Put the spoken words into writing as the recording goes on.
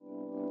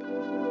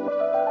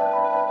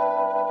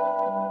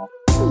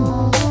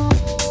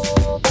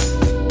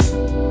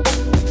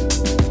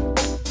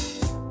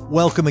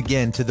Welcome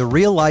again to the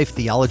Real Life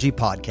Theology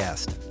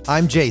Podcast.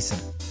 I'm Jason.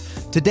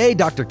 Today,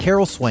 Dr.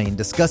 Carol Swain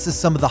discusses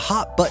some of the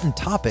hot-button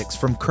topics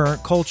from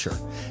current culture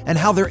and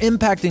how they're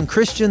impacting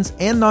Christians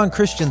and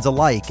non-Christians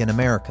alike in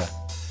America.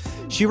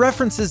 She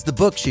references the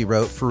book she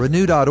wrote for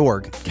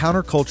Renew.org,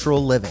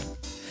 Countercultural Living.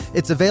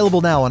 It's available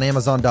now on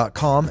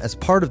Amazon.com as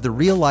part of the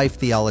Real Life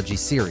Theology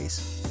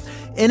series.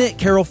 In it,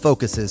 Carol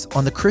focuses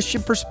on the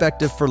Christian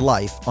perspective for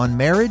life on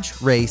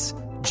marriage, race,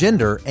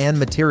 gender, and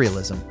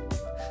materialism.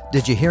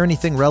 Did you hear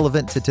anything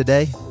relevant to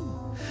today?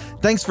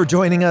 Thanks for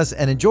joining us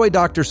and enjoy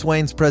Dr.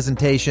 Swain's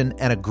presentation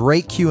and a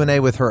great Q&A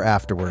with her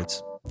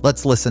afterwards.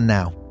 Let's listen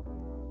now.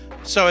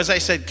 So as I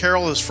said,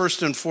 Carol is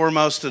first and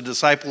foremost a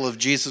disciple of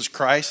Jesus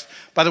Christ.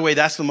 By the way,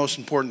 that's the most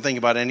important thing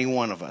about any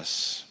one of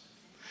us.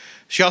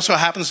 She also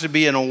happens to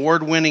be an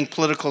award-winning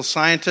political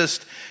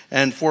scientist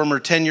and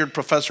former tenured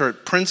professor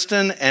at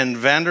Princeton and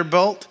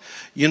Vanderbilt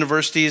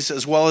universities,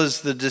 as well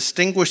as the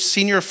distinguished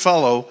senior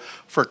fellow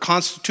for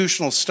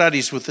constitutional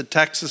studies with the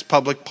Texas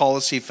Public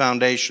Policy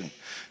Foundation.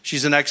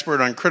 She's an expert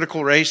on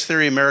critical race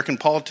theory, American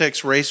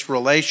politics, race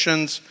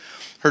relations.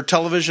 Her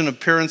television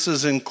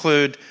appearances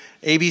include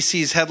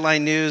ABC's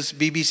Headline News,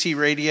 BBC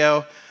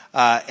Radio,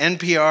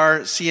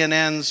 NPR,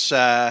 CNN's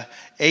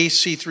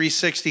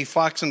AC360,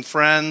 Fox and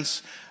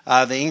Friends,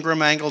 the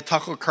Ingram Angle,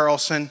 Tucker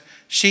Carlson.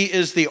 She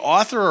is the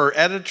author or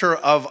editor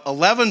of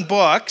 11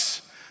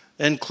 books,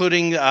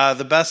 including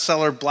the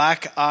bestseller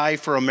Black Eye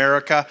for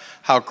America,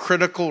 How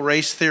Critical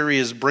Race Theory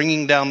is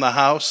Bringing Down the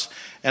House,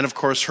 and of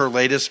course her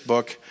latest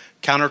book,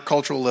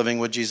 Countercultural Living,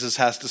 What Jesus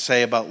Has to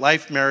Say About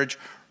Life, Marriage,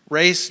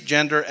 Race,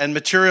 Gender, and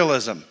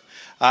Materialism.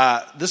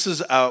 This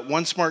is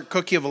one smart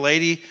cookie of a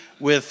lady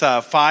with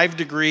 5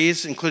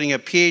 degrees, including a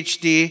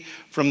PhD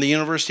from the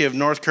University of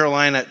North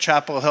Carolina at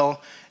Chapel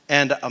Hill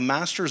and a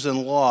master's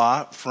in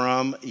law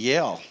from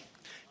Yale.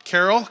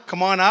 Carol,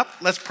 come on up.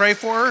 Let's pray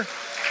for her.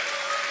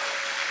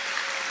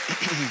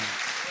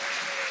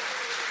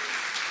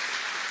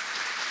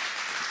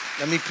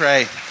 Let me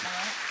pray.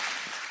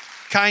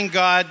 Kind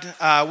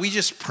God, we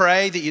just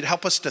pray that you'd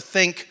help us to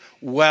think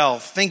well,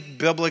 think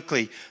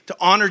biblically, to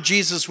honor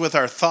Jesus with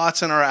our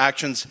thoughts and our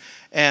actions,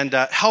 and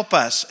help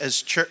us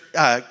as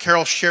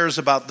Carol shares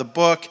about the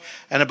book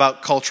and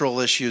about cultural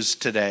issues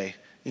today.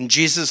 In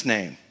Jesus'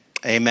 name,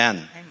 amen.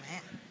 Amen.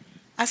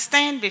 I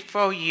stand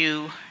before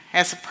you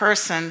as a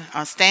person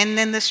standing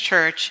in this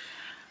church.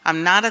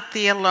 I'm not a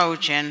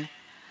theologian.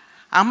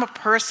 I'm a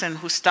person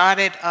who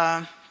started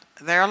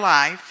their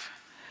life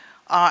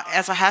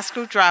as a high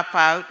school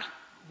dropout,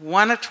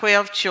 one of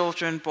 12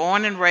 children,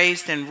 born and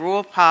raised in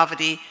rural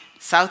poverty,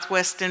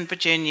 southwestern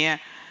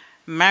Virginia,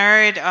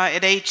 married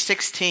at age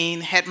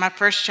 16, had my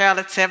first child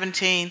at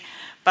 17.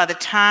 By the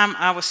time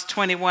I was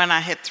 21, I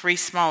had 3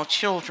 small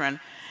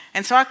children.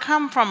 And so I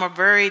come from a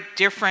very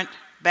different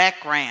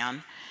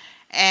background.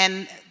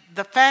 And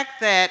the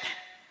fact that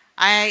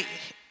I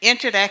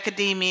entered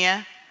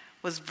academia,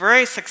 was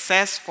very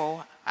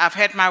successful. I've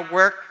had my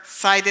work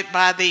cited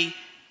by the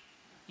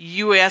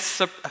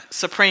U.S.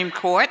 Supreme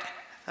Court,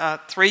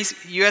 3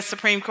 U.S.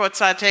 Supreme Court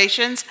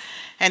citations.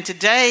 And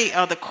today,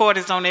 the court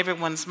is on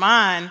everyone's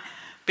mind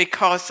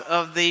because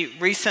of the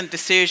recent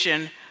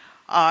decision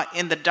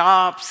in the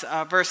Dobbs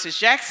versus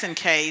Jackson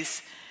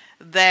case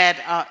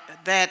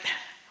that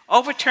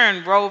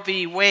overturned Roe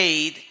v.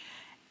 Wade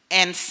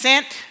and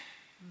sent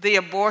the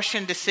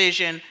abortion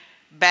decision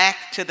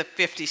back to the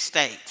 50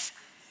 states.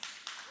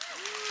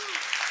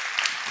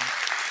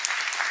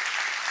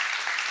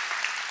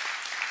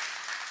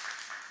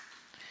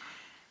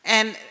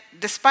 And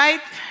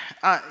despite,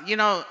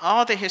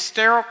 all the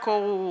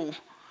hysterical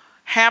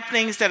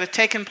happenings that have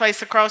taken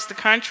place across the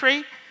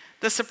country,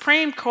 the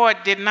Supreme Court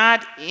did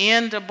not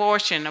end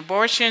abortion.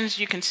 Abortions,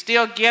 you can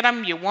still get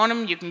them. You want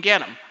them, you can get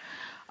them.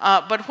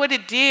 But what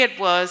it did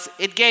was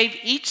it gave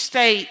each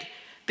state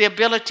the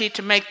ability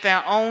to make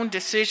their own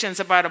decisions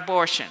about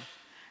abortion.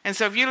 And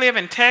so if you live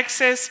in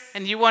Texas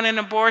and you want an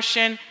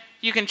abortion,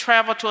 you can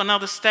travel to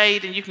another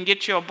state and you can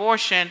get your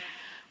abortion.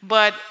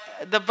 But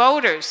the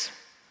voters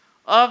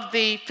of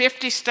the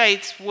 50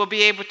 states will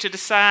be able to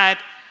decide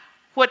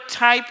what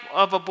type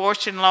of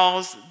abortion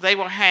laws they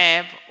will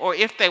have, or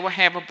if they will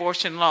have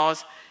abortion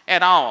laws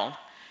at all.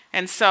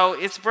 And so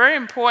it's very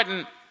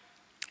important,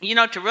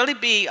 to really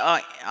be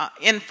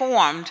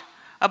informed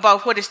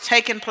about what is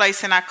taking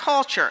place in our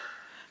culture.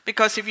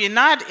 Because if you're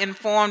not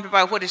informed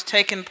about what is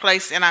taking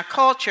place in our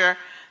culture,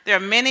 there are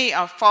many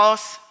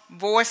false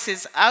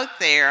voices out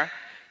there.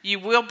 You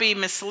will be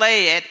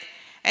misled,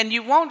 and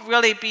you won't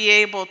really be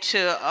able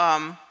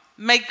to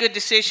make good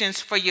decisions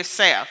for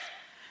yourself.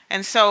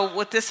 And so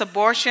with this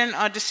abortion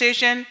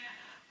decision,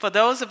 for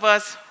those of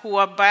us who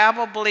are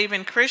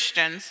Bible-believing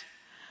Christians,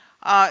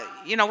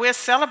 we're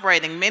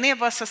celebrating. Many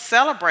of us are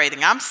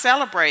celebrating. I'm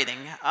celebrating.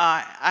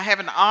 I have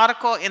an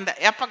article in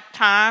the Epoch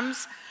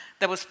Times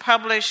that was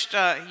published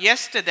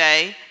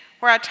yesterday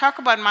where I talk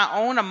about my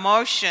own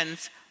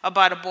emotions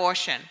about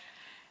abortion.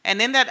 And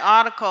in that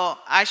article,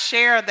 I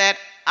share that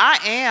I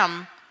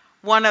am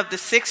one of the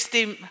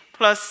 60+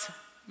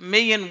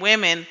 million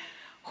women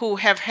who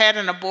have had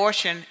an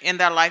abortion in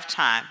their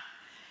lifetime.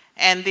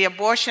 And the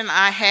abortion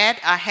I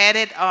had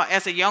it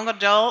as a young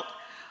adult,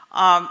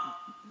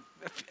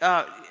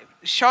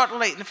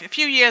 shortly, a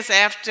few years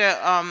after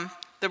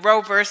the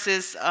Roe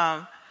versus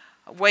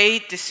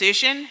Wade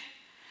decision.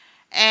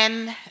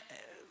 And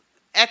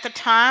at the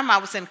time, I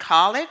was in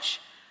college,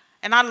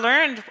 and I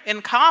learned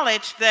in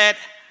college that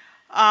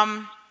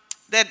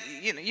that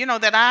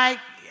I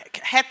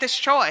had this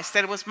choice,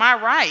 that it was my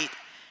right,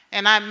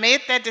 and I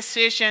made that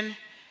decision,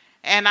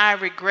 and I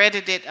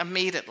regretted it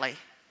immediately.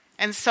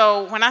 And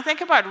so when I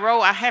think about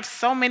Roe, I have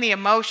so many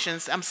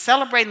emotions. I'm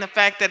celebrating the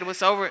fact that it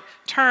was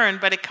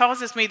overturned, but it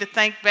causes me to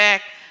think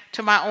back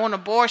to my own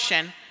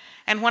abortion.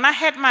 And when I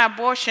had my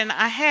abortion,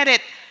 I had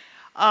it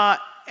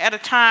at a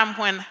time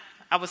when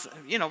I was,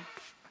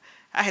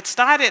 I had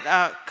started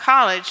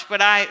college,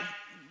 but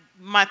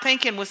my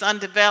thinking was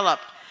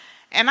undeveloped.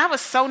 And I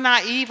was so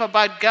naive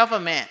about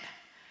government.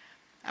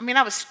 I mean,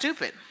 I was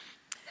stupid.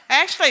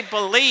 I actually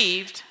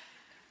believed,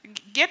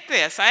 get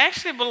this, I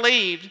actually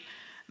believed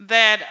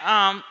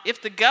that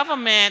if the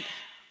government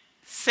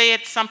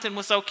said something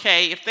was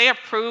okay, if they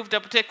approved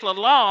a particular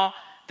law,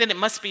 then it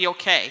must be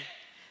okay.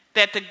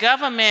 That the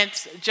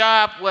government's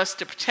job was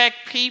to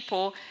protect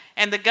people,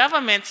 and the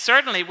government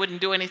certainly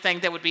wouldn't do anything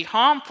that would be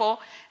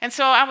harmful. And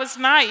so I was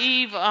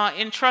naive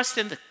in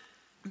trusting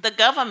the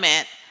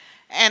government.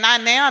 And I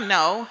now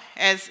know,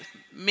 as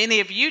many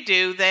of you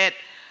do, that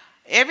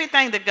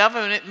everything the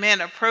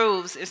government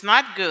approves is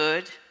not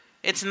good.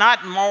 It's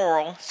not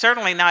moral,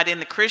 certainly not in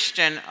the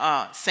Christian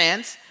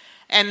sense.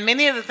 And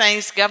many of the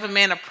things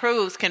government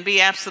approves can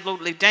be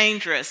absolutely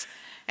dangerous.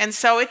 And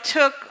so it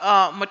took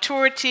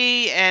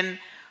maturity and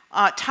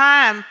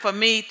time for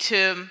me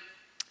to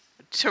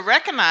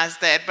recognize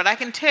that. But I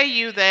can tell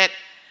you that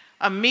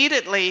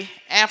immediately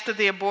after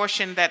the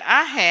abortion that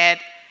I had,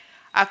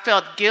 I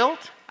felt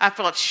guilt, I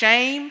felt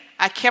shame.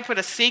 I kept it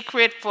a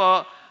secret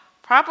for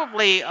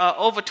probably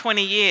over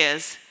 20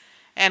 years.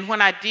 And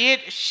when I did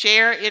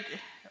share it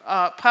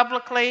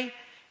publicly,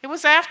 it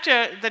was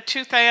after the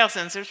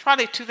 2000s. It was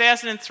probably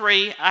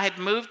 2003. I had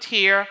moved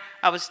here.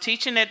 I was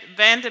teaching at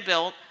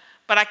Vanderbilt,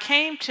 but I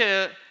came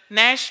to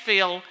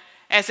Nashville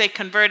as a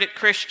converted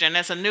Christian,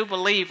 as a new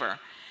believer.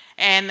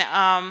 And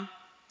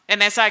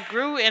as I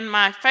grew in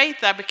my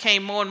faith, I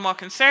became more and more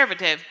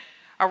conservative.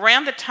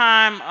 Around the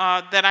time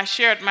that I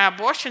shared my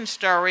abortion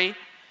story,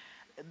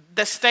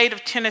 the state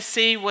of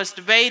Tennessee was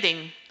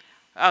debating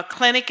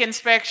clinic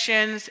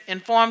inspections,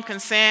 informed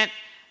consent.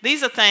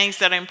 These are things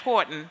that are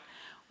important.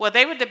 Well,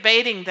 they were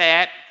debating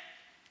that,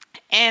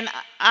 and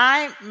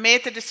I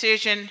made the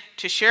decision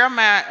to share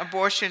my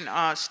abortion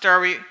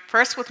story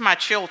first with my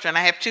children.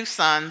 I have 2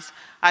 sons.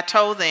 I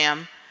told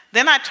them.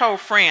 Then I told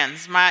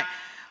friends.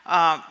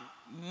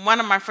 One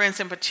of my friends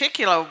in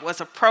particular was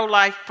a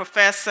pro-life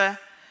professor.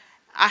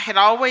 I had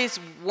always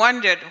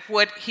wondered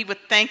what he would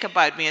think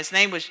about me. His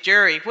name was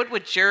Jerry. What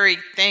would Jerry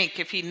think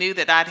if he knew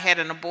that I'd had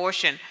an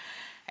abortion?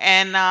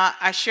 And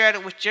I shared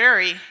it with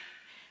Jerry,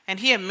 and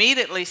he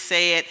immediately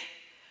said,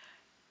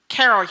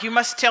 "Carol, you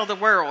must tell the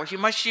world. You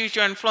must use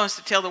your influence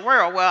to tell the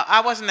world." Well,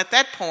 I wasn't at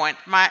that point.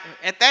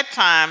 At that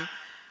time,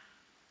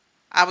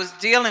 I was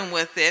dealing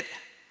with it.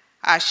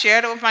 I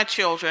shared it with my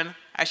children.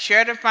 I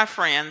shared it with my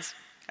friends.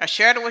 I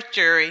shared it with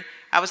Jerry.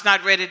 I was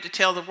not ready to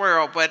tell the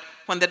world. But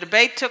when the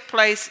debate took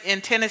place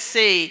in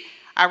Tennessee,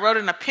 I wrote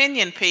an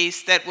opinion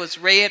piece that was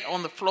read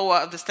on the floor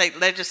of the state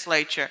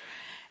legislature.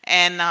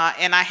 And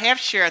I have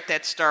shared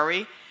that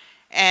story.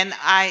 And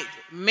I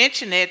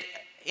mention it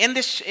in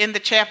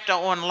the chapter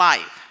on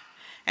life.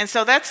 And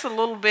so that's a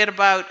little bit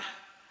about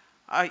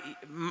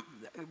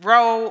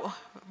Roe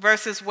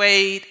versus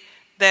Wade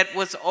that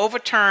was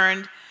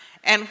overturned.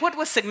 And what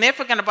was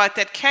significant about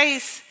that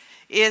case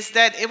is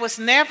that it was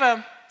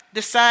never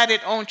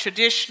decided on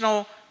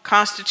traditional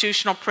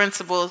constitutional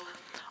principles,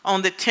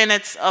 on the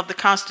tenets of the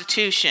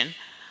Constitution.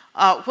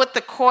 What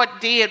the court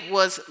did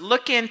was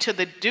look into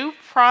the due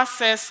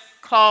process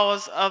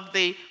clause of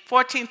the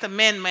 14th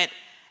Amendment,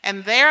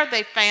 and there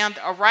they found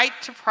a right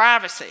to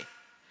privacy.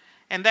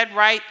 And that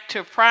right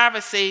to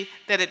privacy,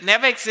 that it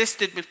never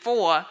existed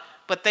before,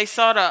 but they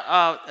sort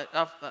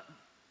of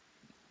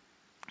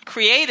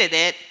created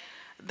it,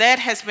 that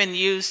has been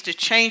used to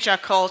change our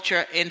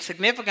culture in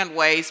significant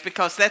ways,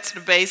 because that's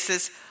the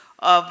basis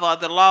of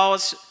the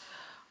laws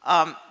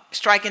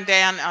striking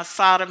down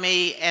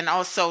sodomy and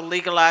also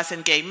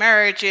legalizing gay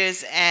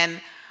marriages.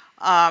 And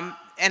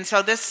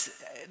so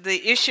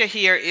the issue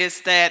here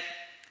is that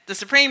the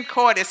Supreme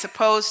Court is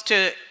supposed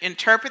to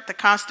interpret the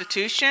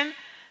Constitution.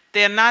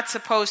 They're not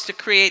supposed to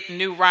create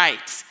new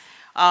rights.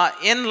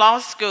 In law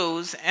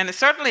schools, and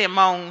certainly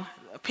among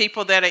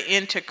people that are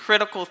into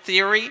critical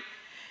theory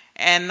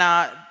and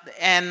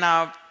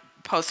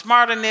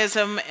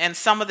postmodernism and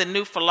some of the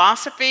new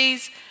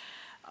philosophies,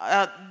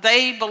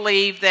 they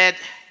believe that,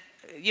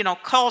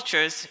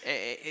 cultures,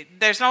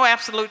 there's no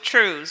absolute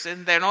truths,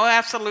 and there are no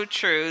absolute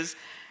truths,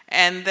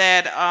 and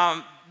that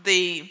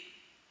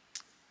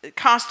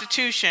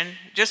Constitution,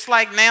 just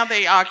like now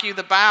they argue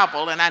the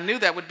Bible, and I knew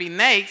that would be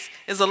next,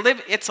 it's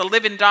a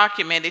living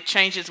document. It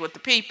changes with the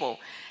people.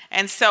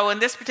 And so in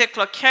this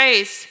particular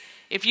case,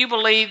 if you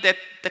believe that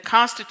the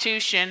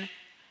Constitution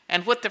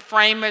and what the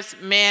framers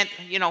meant,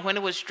 when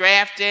it was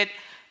drafted,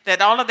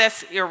 that all of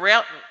that's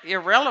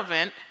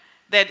irrelevant,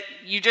 that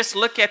you just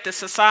look at the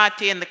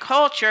society and the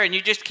culture and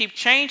you just keep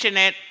changing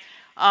it,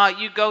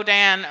 you go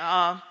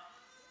down,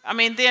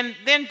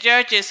 then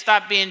judges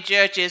stop being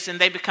judges and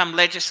they become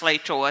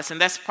legislators, and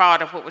that's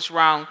part of what was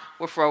wrong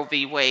with Roe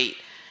v. Wade.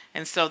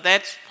 And so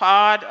that's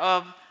part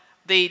of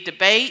the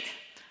debate.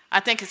 I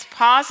think it's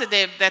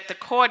positive that the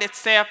court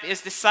itself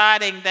is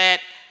deciding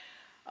that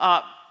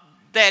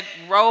that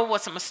Roe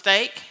was a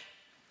mistake,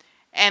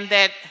 and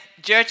that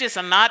judges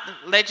are not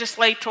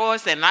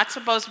legislators. They're not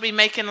supposed to be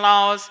making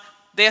laws.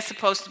 They're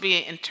supposed to be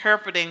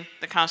interpreting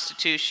the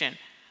Constitution.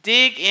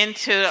 Dig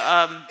into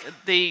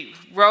the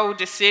Roe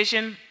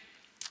decision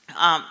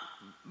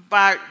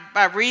by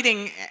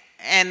reading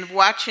and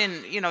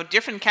watching,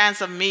 different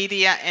kinds of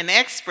media and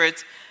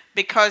experts,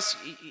 because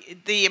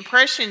the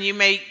impression you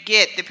may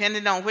get,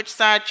 depending on which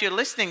side you're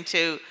listening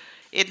to,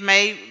 it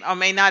may or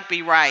may not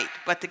be right.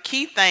 But the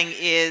key thing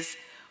is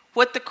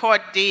what the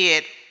court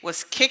did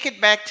was kick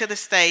it back to the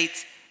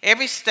states.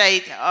 Every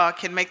state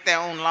can make their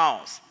own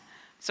laws.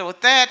 So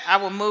with that, I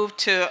will move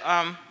to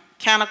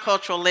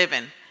countercultural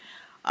living.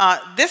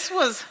 This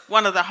was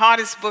one of the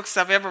hardest books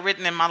I've ever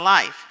written in my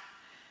life,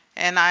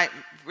 and I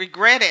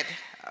regretted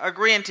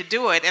agreeing to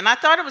do it. And I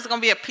thought it was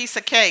going to be a piece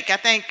of cake. I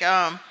think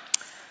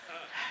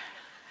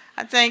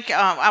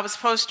I was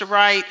supposed to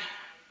write,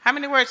 how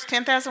many words?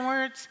 10,000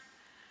 words?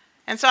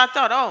 And so I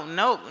thought,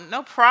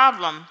 no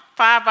problem,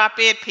 5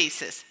 op-ed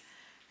pieces.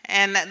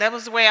 And that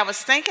was the way I was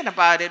thinking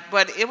about it.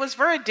 But it was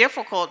very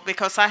difficult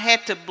because I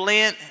had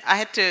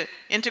to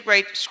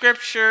integrate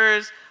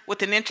scriptures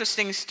with an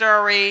interesting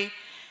story,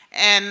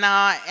 and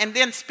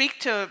then speak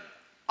to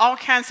all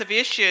kinds of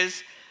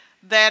issues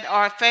that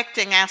are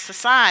affecting our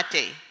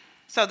society.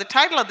 So the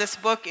title of this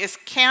book is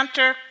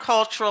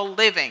Countercultural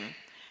Living.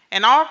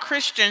 And all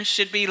Christians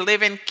should be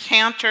living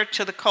counter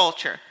to the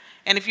culture.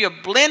 And if you're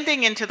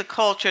blending into the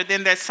culture,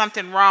 then there's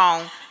something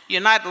wrong.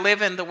 You're not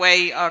living the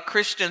way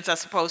Christians are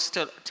supposed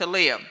to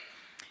live.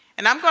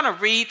 And I'm going to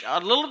read a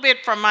little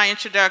bit from my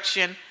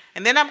introduction,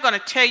 and then I'm going to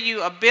tell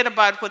you a bit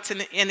about what's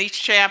in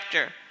each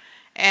chapter.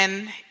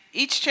 And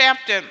each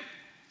chapter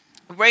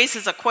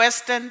raises a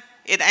question,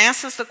 it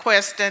answers the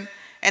question,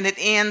 and it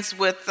ends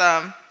with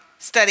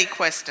study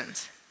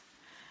questions.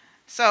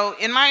 So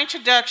in my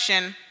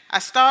introduction, I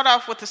start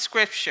off with the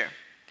scripture,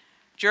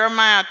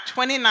 Jeremiah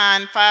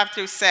 29,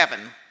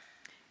 5-7.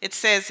 It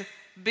says,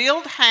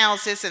 "Build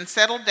houses and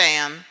settle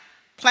down,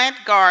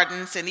 plant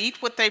gardens and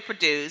eat what they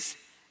produce,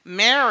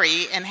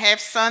 marry and have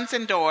sons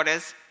and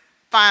daughters,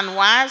 find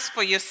wives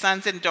for your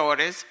sons and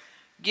daughters,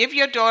 give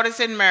your daughters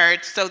in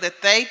marriage so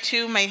that they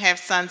too may have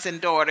sons and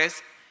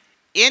daughters.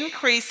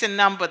 Increase in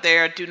number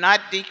there, do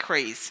not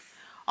decrease.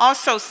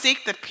 Also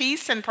seek the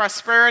peace and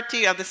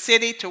prosperity of the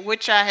city to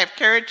which I have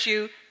carried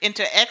you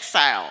into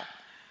exile.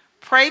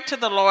 Pray to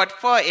the Lord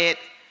for it,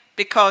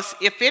 because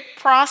if it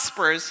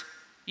prospers,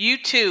 you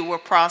too will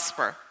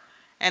prosper."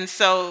 And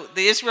so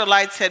the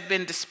Israelites had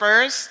been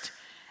dispersed,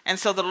 and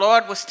so the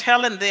Lord was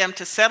telling them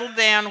to settle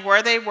down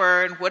where they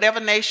were in whatever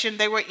nation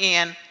they were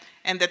in,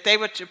 and that they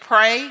were to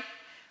pray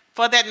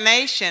for that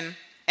nation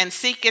and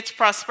seek its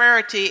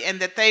prosperity, and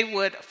that they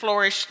would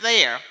flourish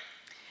there.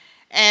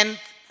 And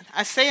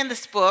I say in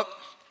this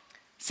book,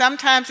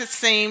 sometimes it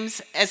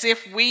seems as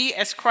if we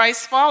as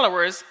Christ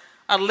followers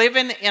are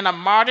living in a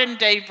modern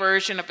day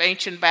version of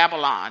ancient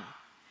Babylon.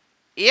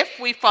 If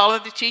we follow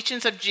the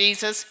teachings of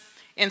Jesus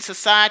in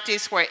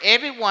societies where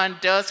everyone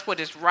does what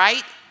is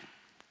right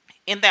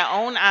in their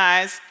own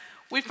eyes,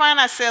 we find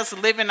ourselves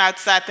living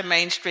outside the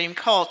mainstream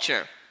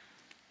culture.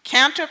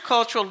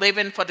 Countercultural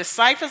living for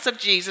disciples of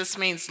Jesus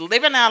means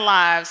living our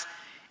lives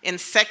in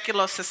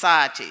secular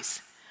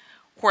societies,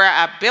 where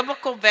our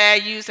biblical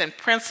values and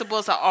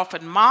principles are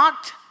often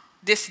mocked,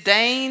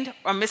 disdained,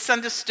 or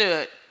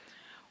misunderstood.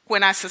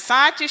 When our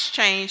societies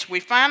change, we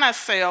find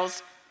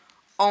ourselves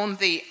on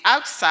the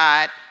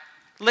outside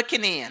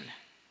looking in.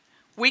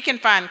 We can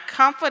find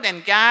comfort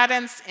and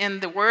guidance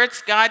in the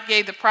words God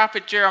gave the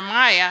prophet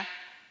Jeremiah,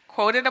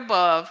 quoted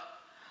above,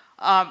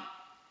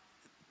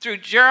 through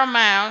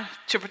Jeremiah,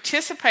 to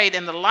participate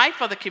in the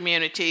life of the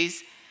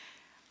communities,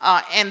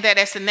 and that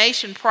as the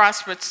nation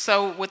prospered,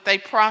 so would they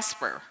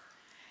prosper.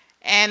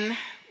 And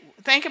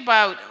think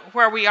about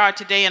where we are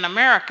today in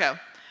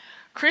America.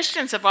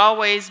 Christians have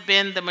always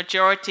been the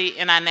majority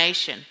in our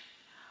nation.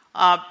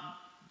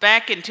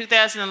 Back in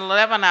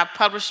 2011, I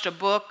published a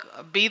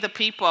book, Be the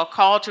People, A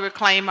Call to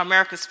Reclaim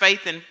America's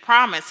Faith and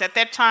Promise. At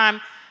that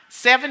time,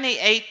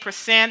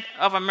 78%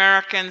 of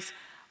Americans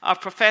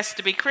professed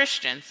to be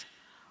Christians.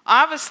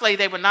 Obviously,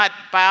 they were not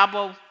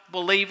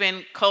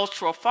Bible-believing,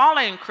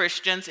 cultural-following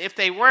Christians. If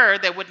they were,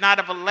 they would not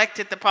have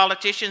elected the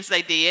politicians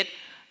they did,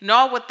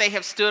 nor would they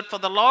have stood for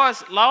the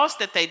laws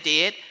that they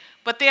did,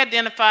 but they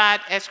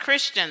identified as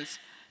Christians.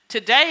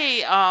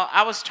 today,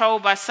 I was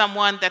told by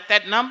someone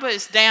that number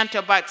is down to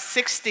about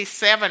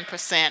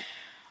 67%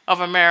 of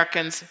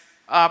Americans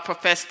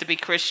profess to be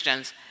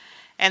Christians.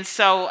 And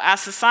so our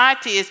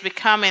society is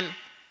becoming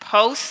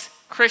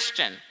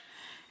post-Christian.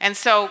 And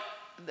so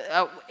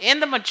in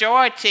the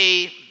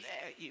majority,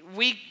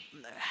 we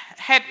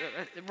had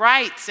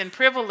rights and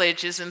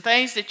privileges and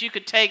things that you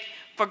could take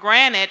for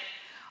granted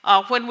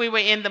when we were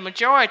in the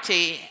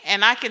majority.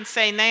 And I can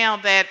say now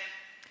that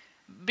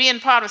being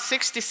part of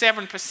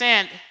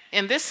 67%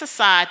 in this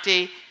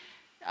society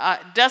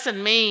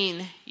doesn't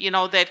mean,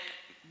 that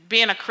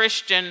being a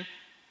Christian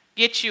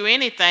gets you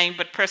anything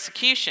but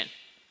persecution.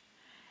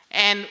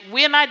 And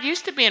we're not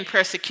used to being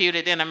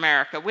persecuted in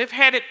America. We've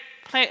had it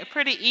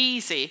pretty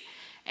easy.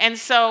 And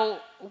so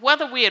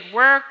whether we're at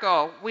work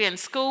or we're in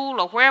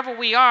school or wherever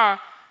we are,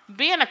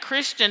 being a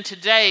Christian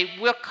today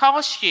will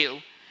cost you.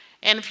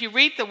 And if you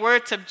read the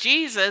words of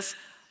Jesus,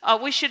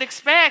 we should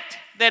expect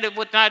that it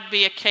would not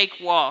be a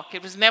cakewalk.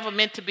 It was never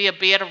meant to be a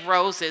bed of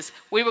roses.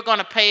 We were going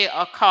to pay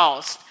a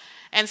cost.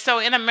 And so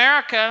in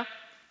America,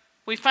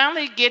 we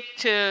finally get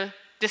to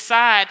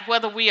decide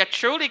whether we are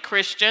truly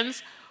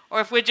Christians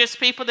or if we're just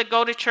people that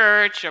go to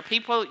church or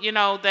people,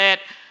 that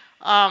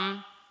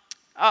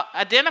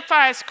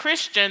identify as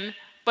Christian,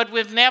 but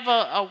we've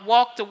never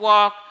walked the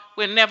walk.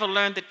 We've never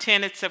learned the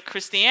tenets of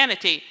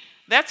Christianity.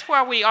 That's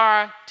where we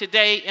are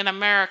today in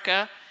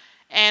America.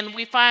 And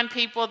we find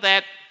people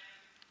that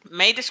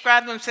may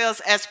describe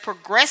themselves as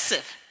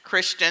progressive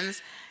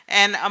Christians.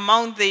 And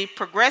among the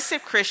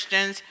progressive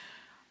Christians,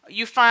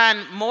 you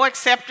find more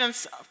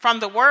acceptance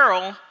from the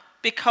world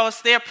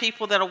because they're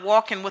people that are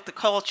walking with the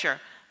culture.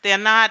 They're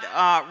not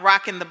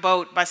rocking the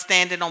boat by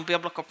standing on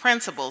biblical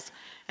principles.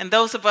 And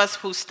those of us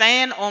who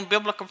stand on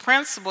biblical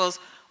principles,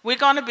 we're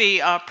going to be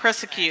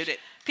persecuted.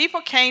 People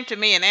came to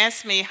me and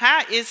asked me,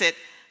 how is it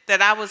that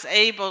I was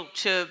able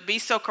to be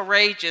so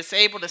courageous,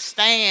 able to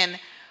stand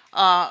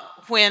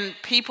when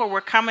people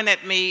were coming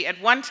at me at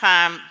one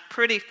time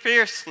pretty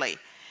fiercely?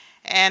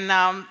 And,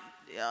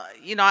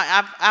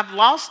 I've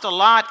lost a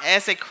lot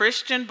as a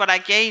Christian, but I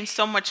gained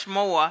so much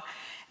more.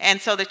 And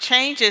so the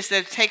changes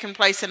that have taken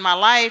place in my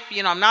life,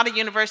 I'm not a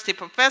university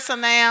professor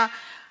now.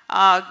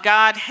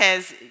 God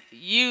has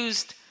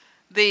used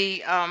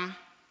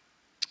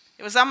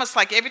it was almost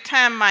like every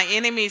time my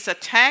enemies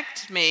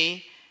attacked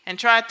me and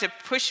tried to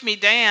push me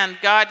down,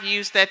 God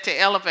used that to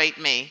elevate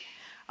me.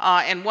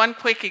 And one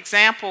quick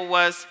example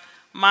was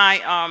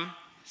my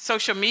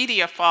social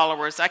media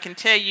followers. I can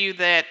tell you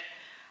that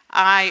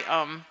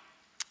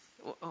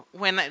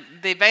when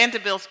the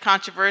Vanderbilt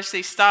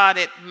controversy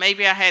started,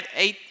 maybe I had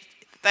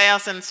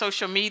 8,000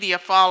 social media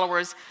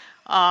followers.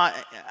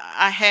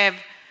 I have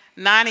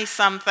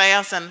 90-some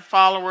thousand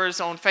followers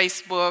on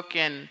Facebook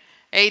and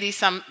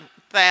 80-some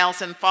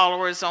thousand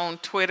followers on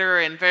Twitter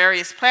and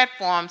various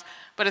platforms.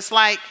 But it's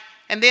like,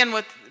 and then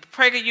with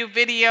PragerU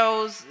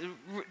videos,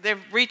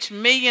 they've reached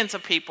millions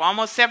of people,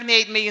 almost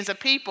 78 million of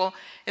people.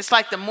 It's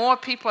like the more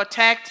people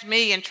attacked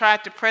me and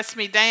tried to press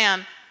me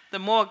down, the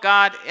more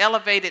God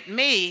elevated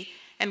me.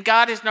 And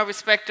God is no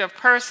respecter of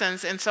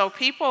persons. And so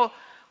people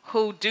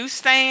who do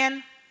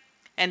stand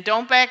and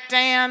don't back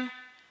down,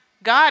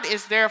 God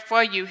is there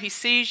for you. He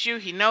sees you.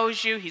 He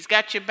knows you. He's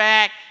got your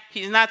back.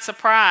 He's not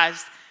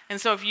surprised. And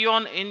so if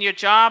you're in your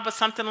job or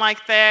something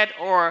like that,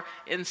 or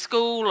in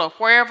school or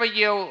wherever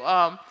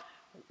your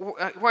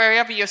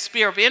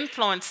sphere of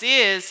influence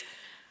is,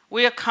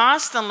 we are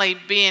constantly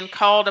being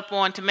called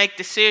upon to make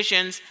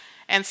decisions.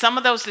 And some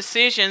of those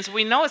decisions,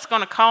 we know it's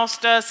going to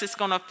cost us. It's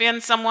going to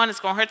offend someone. It's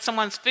going to hurt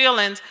someone's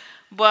feelings.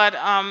 But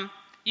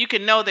you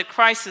can know that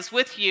Christ is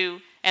with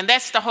you. And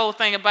that's the whole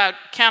thing about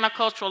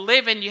countercultural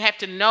living. You have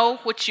to know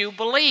what you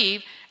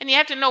believe, and you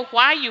have to know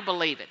why you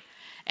believe it.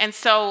 And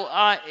so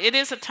it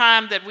is a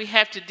time that we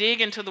have to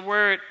dig into the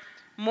Word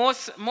more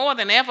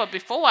than ever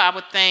before, I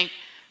would think,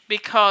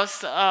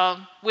 because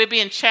we're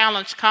being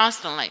challenged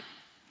constantly.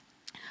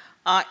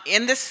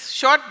 In this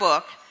short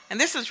book, and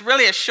this is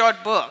really a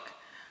short book,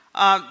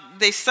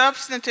 the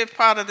substantive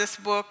part of this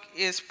book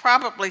is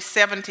probably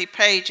 70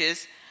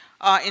 pages.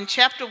 In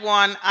chapter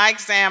 1, I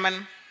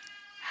examine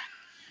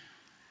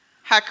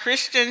how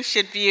Christians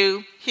should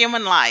view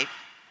human life.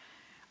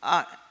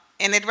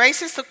 And it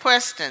raises the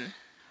question,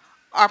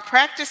 are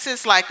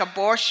practices like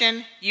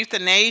abortion,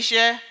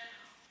 euthanasia,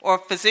 or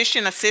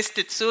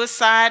physician-assisted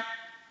suicide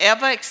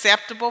ever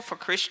acceptable for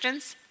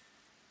Christians?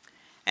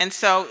 And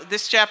so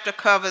this chapter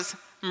covers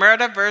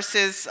murder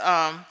versus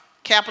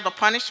capital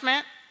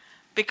punishment,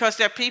 because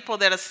there are people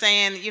that are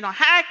saying,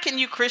 how can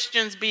you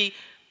Christians be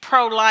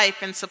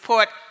pro-life and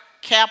support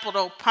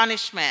capital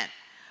punishment?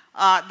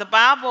 The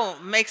Bible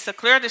makes a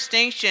clear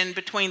distinction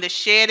between the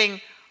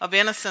shedding of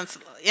innocent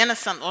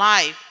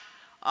life.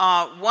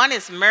 One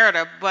is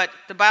murder, but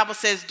the Bible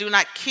says do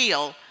not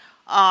kill,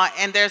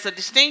 and there's a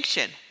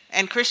distinction.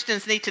 And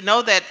Christians need to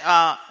know that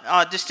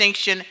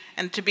distinction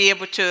and to be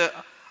able to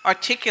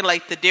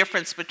articulate the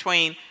difference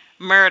between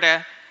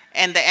murder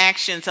and the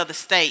actions of the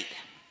state.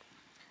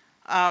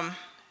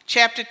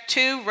 Chapter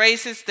 2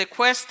 raises the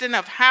question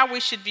of how we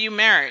should view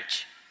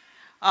marriage.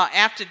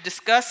 after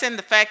discussing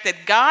the fact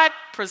that God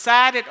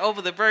presided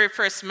over the very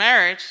first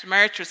marriage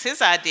was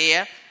his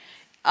idea,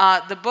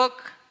 the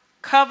book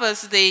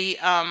covers the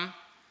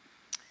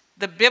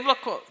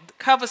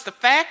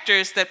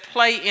factors that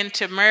play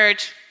into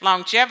marriage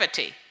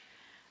longevity.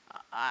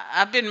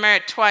 I've been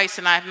married twice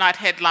and I have not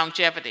had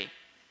longevity.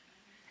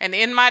 And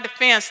in my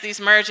defense, these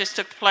marriages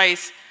took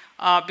place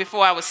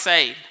before I was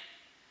saved.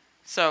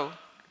 So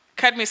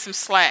cut me some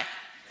slack.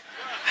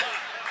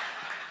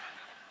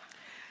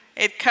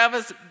 It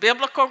covers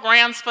biblical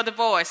grounds for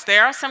divorce.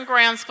 There are some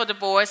grounds for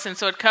divorce, and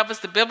so it covers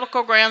the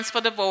biblical grounds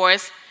for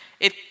divorce.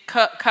 It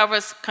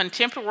covers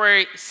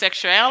contemporary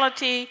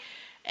sexuality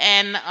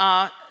and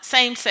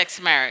same-sex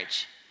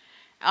marriage.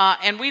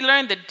 And we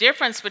learned the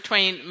difference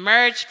between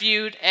marriage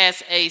viewed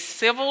as a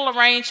civil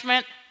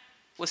arrangement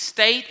with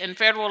state and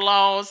federal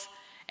laws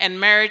and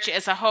marriage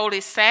as a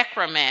holy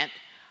sacrament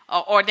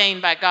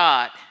ordained by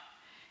God.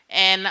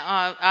 And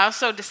I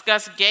also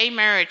discussed gay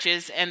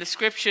marriages and the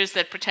scriptures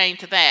that pertain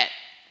to that.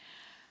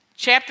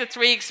 Chapter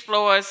 3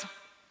 explores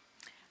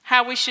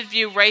how we should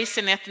view race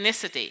and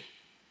ethnicity.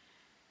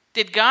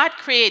 Did God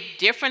create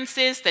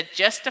differences that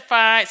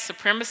justify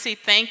supremacy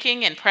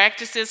thinking and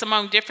practices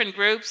among different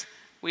groups?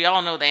 We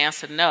all know the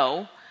answer,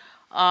 no.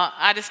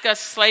 I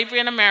discussed slavery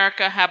in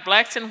America, how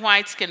blacks and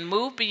whites can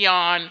move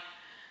beyond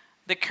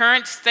the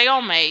current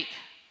stalemate,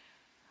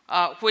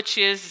 which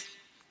is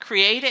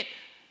created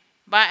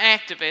by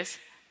activists,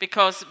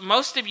 because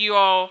most of you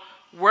all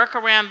work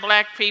around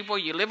black people,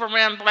 you live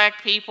around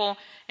black people,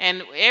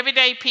 and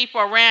everyday people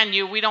around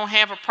you, we don't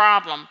have a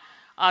problem.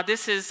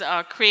 This is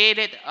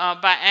created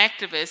by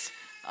activists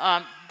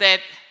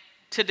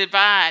to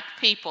divide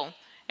people,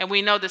 and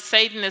we know that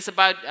Satan is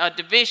about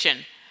division.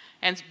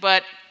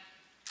 But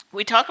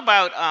we talk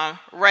about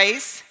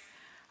race.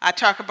 I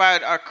talk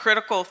about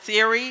critical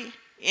theory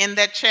in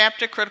that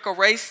chapter, critical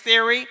race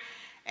theory,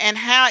 and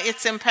how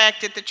it's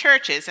impacted the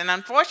churches. And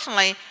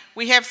unfortunately,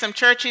 we have some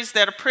churches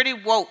that are pretty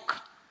woke.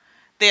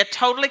 They're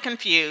totally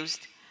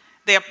confused.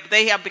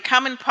 They are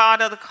becoming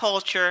part of the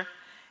culture,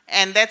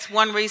 and that's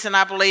one reason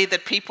I believe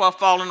that people are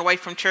falling away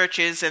from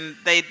churches and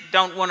they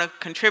don't want to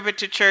contribute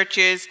to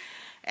churches.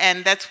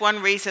 And that's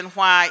one reason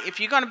why, if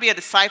you're going to be a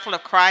disciple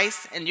of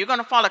Christ and you're going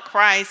to follow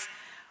Christ,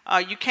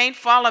 you can't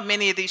follow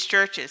many of these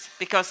churches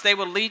because they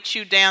will lead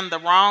you down the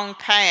wrong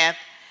path,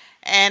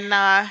 and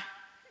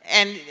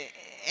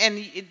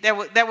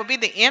there will be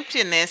the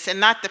emptiness and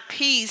not the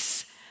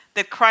peace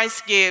that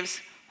Christ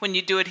gives when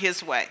you do it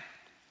his way.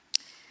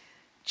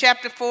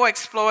 Chapter 4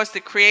 explores the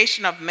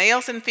creation of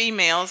males and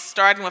females,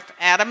 starting with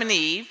Adam and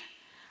Eve.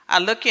 I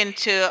look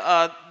into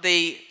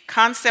the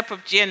concept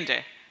of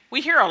gender.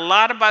 We hear a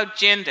lot about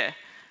gender.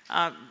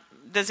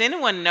 Does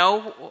anyone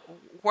know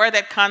where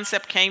that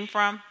concept came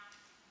from?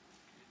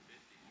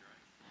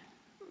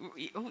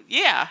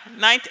 Yeah,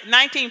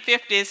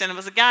 1950s, and it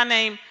was a guy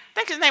named, I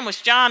think his name was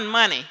John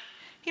Money.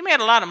 He made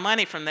a lot of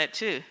money from that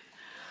too.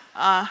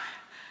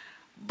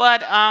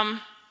 But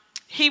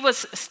he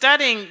was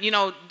studying,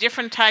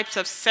 different types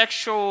of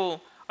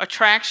sexual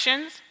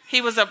attractions.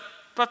 He was a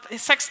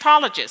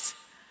sexologist,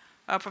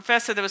 a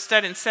professor that was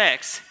studying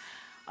sex.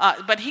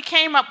 But he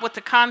came up with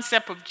the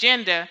concept of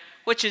gender,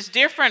 which is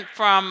different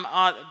from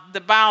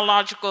the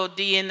biological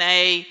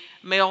DNA,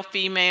 male,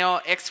 female,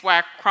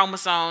 XY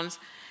chromosomes.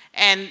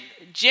 And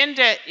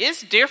gender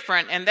is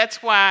different, and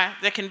that's why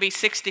there can be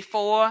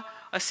 64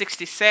 or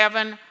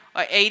 67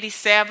 or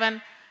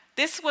 87.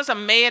 This was a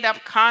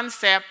made-up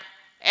concept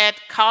at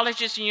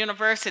colleges and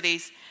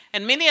universities,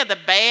 and many of the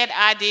bad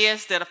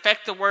ideas that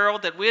affect the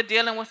world that we're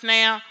dealing with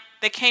now,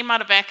 they came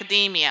out of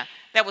academia.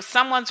 That was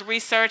someone's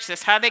research.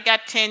 That's how they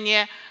got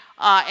tenure.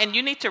 And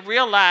you need to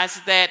realize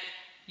that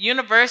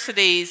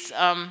universities,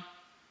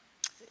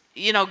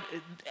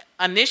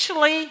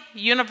 initially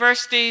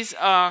universities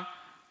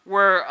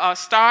were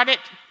started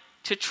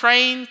to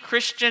train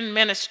Christian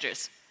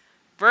ministers.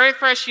 Very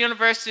first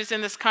universities in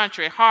this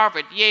country,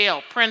 Harvard,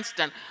 Yale,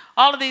 Princeton,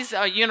 all of these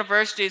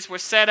universities were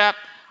set up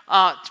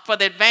for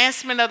the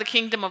advancement of the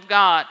kingdom of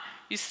God.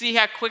 You see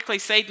how quickly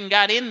Satan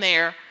got in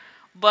there.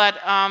 But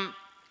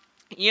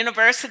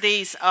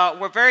universities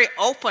were very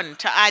open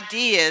to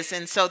ideas,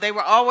 and so they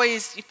were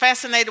always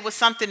fascinated with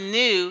something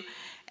new.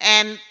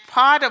 And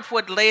part of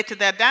what led to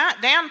their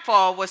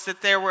downfall was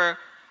that there were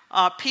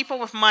people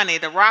with money,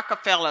 the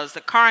Rockefellers,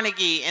 the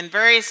Carnegie, and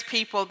various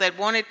people that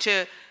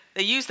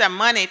they used their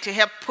money to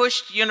help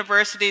push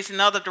universities in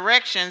other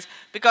directions,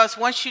 because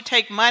once you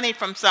take money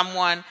from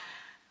someone,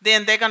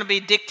 then they're going to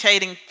be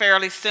dictating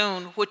fairly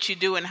soon what you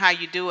do and how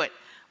you do it.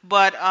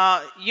 But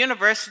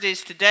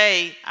universities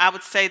today, I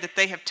would say that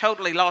they have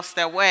totally lost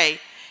their way.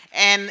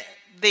 And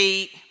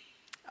the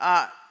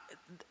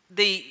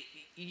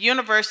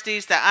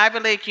universities, the Ivy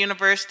League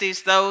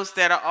universities, those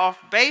that are off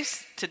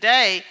base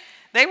today,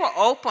 they were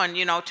open,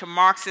 to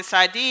Marxist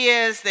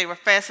ideas. They were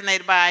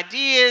fascinated by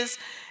ideas.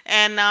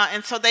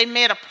 And so they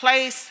made a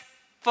place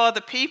for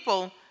the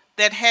people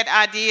that had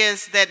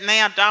ideas that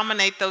now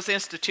dominate those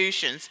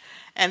institutions.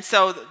 And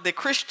so the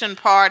Christian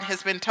part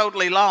has been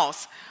totally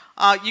lost.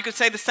 You could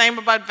say the same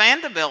about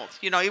Vanderbilt.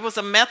 You know, it was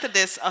a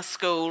Methodist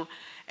school,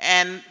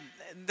 and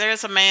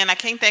there's a man, I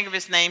can't think of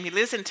his name, he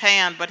lives in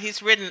town, but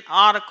he's written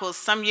articles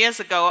some years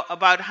ago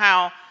about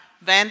how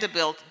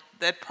Vanderbilt,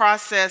 that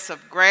process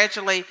of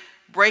gradually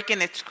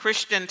breaking its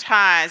Christian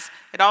ties,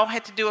 it all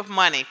had to do with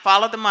money.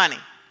 Follow the money.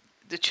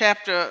 The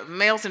chapter,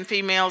 Males and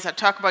Females, I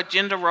talk about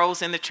gender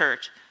roles in the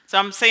church. So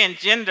I'm saying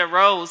gender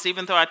roles,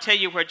 even though I tell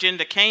you where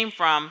gender came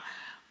from,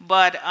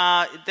 but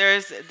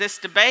there's this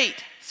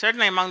debate,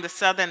 certainly among the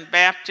Southern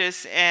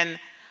Baptists and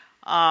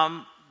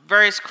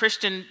various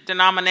Christian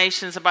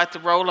denominations about the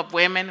role of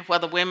women,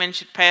 whether women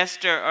should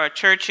pastor or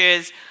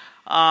churches,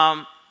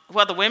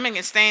 whether women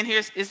can stand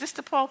here. Is this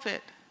the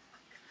pulpit?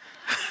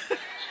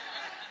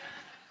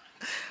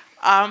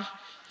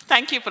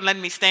 Thank you for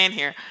letting me stand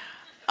here.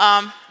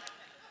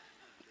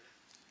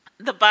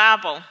 The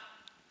Bible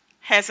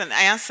has an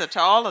answer to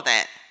all of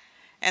that.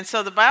 And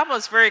so the Bible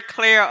is very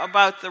clear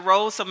about the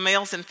roles of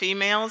males and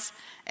females,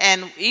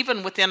 and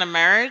even within a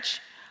marriage.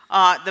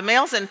 The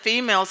males and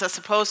females are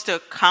supposed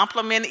to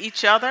complement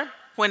each other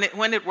when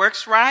it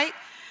works right.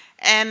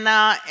 And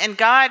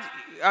God,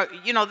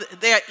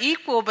 they're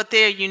equal, but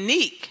they're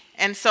unique.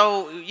 And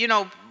so,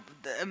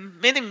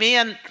 many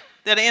men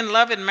that are in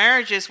loving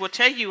marriages will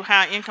tell you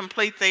how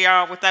incomplete they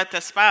are without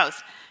their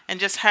spouse, and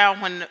just how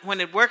when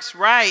it works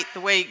right,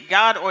 the way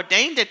God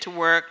ordained it to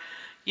work,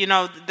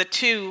 the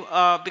two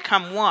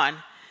become one,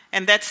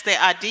 and that's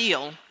the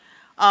ideal.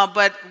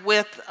 But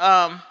with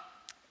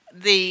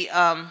the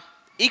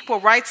equal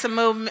rights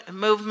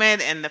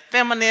movement and the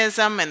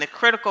feminism and the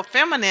critical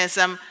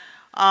feminism,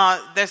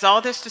 there's all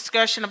this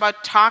discussion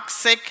about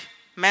toxic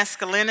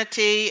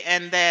masculinity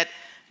and that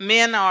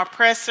men are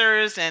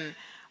oppressors and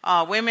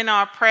women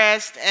are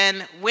oppressed,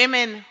 and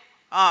women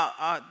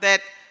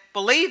that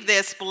believe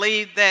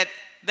that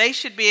they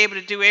should be able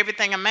to do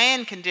everything a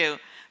man can do.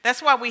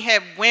 That's why we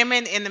have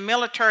women in the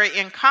military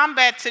in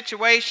combat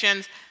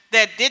situations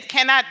that did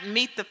not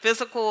meet the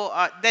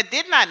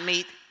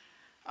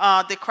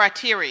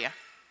criteria,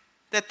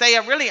 that they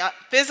are really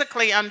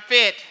physically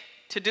unfit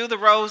to do the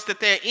roles that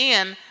they're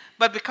in.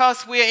 But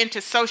because we're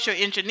into social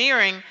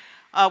engineering,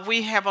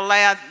 we have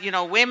allowed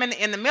women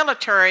in the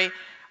military,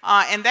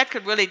 and that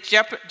could really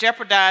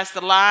jeopardize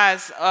the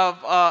lives of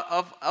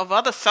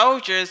other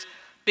soldiers,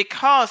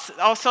 because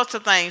all sorts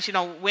of things.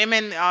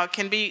 Women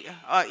can be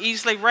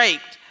easily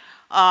raped.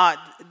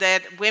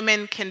 That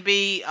women can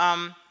be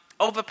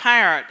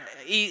overpowered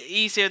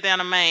easier than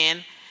a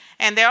man.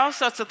 And there are all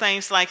sorts of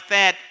things like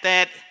that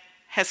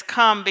has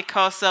come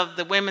because of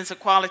the women's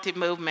equality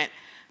movement.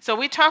 So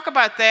we talk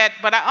about that,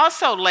 but I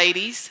also,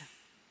 ladies,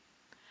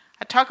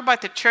 I talk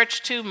about the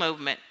Church Too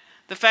movement.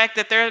 The fact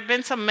that there have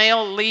been some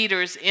male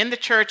leaders in the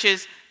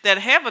churches that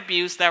have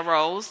abused their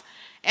roles.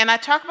 And I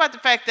talk about the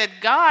fact that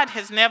God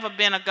has never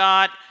been a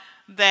God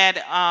that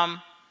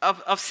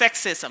of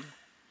sexism.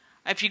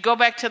 If you go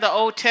back to the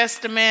Old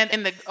Testament,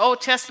 in the Old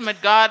Testament,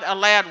 God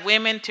allowed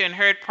women to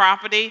inherit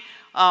property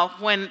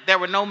when there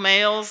were no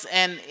males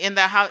and in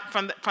their house,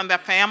 from their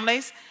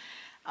families.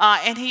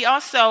 And he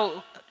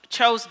also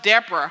chose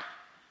Deborah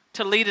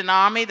to lead an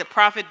army, the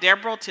prophet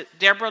Deborah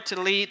to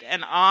lead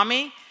an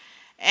army.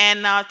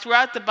 And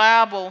throughout the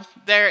Bible,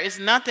 there is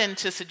nothing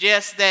to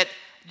suggest that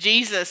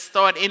Jesus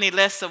thought any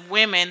less of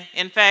women.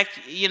 In fact,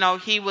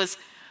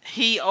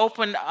 he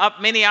opened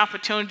up many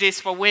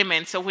opportunities for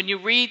women. So when you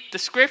read the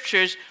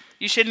scriptures,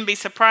 you shouldn't be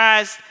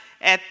surprised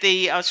at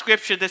the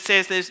scripture that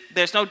says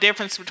there's no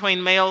difference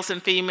between males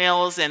and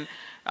females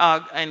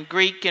and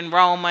Greek and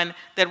Roman,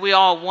 that we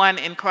all one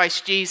in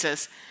Christ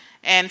Jesus.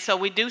 And so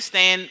we do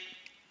stand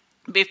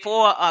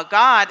before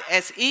God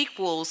as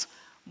equals,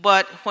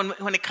 but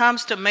when it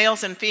comes to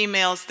males and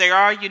females, there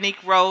are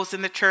unique roles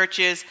in the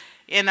churches.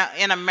 In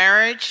a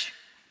marriage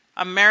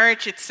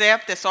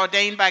itself that's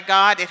ordained by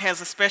God, it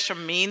has a special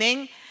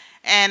meaning,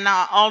 and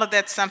all of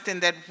that's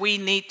something that we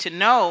need to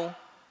know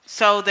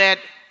so that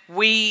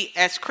we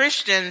as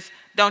Christians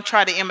don't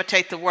try to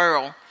imitate the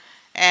world.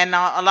 And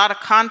a lot of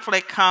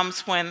conflict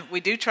comes when we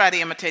do try to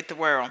imitate the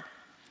world.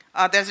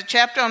 There's a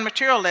chapter on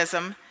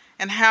materialism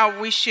and how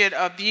we should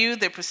view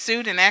the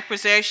pursuit and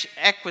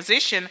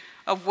acquisition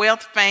of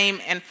wealth, fame,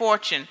 and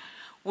fortune.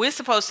 We're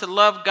supposed to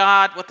love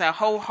God with our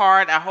whole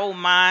heart, our whole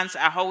minds,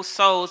 our whole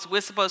souls.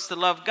 We're supposed to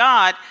love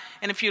God.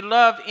 And if you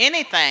love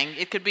anything,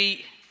 it could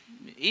be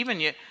even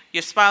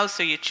your spouse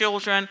or your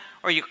children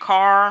or your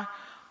car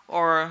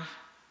or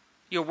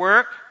your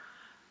work,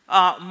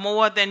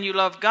 more than you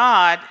love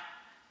God,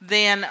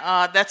 then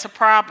that's a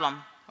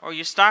problem. Or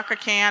your stock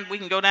account, we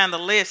can go down the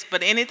list.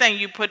 But anything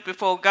you put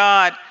before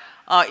God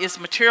is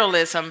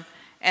materialism,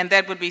 and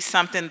that would be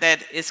something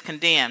that is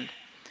condemned.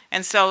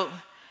 And so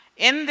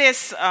in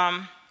this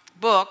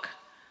book,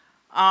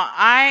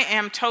 I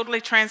am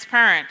totally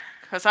transparent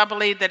because I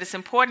believe that it's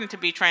important to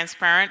be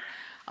transparent.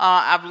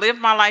 I've lived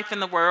my life in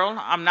the world.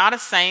 I'm not a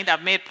saint.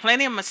 I've made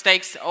plenty of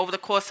mistakes over the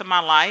course of my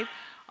life.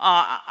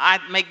 I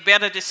make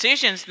better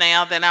decisions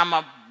now that I'm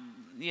a,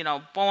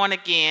 born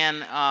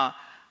again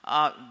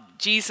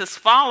Jesus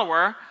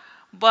follower.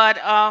 But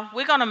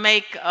we're going to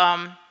make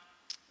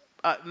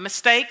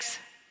mistakes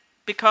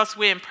because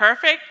we're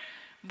imperfect.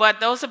 But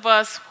those of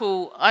us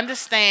who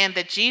understand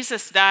that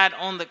Jesus died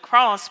on the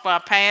cross for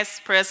our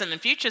past, present, and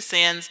future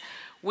sins,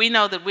 we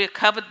know that we're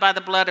covered by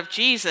the blood of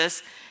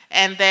Jesus,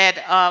 and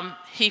that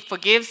he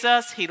forgives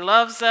us, he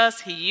loves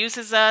us, he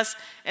uses us.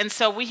 And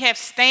so we have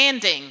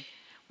standing.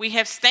 We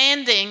have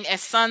standing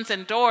as sons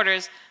and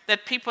daughters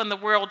that people in the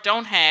world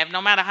don't have. No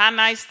matter how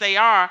nice they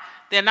are,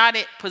 they're not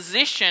in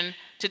position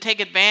to take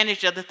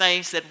advantage of the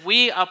things that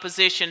we are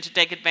positioned to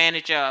take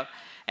advantage of.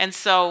 And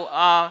so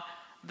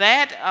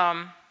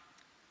that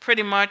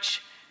pretty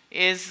much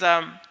is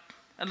a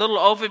little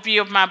overview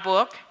of my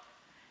book.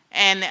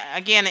 And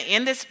again,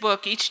 in this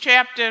book, each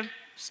chapter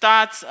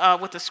starts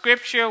with a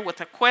scripture,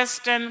 with a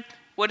question.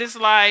 What is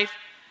life?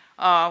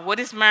 What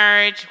is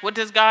marriage? What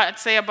does God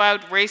say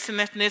about race and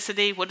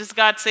ethnicity? What does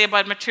God say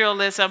about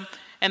materialism?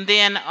 And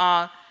then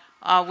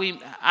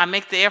I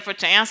make the effort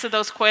to answer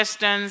those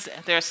questions.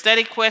 There are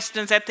study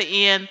questions at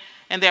the end,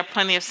 and there are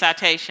plenty of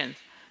citations.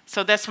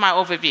 So that's my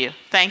overview.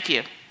 Thank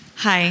you.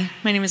 Hi,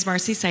 my name is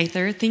Marcy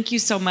Seither. Thank you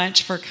so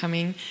much for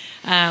coming.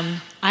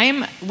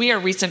 We are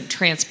recent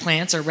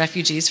transplants or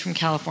refugees from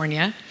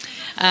California.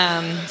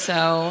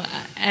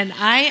 And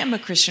I am a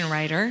Christian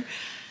writer.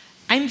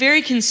 I'm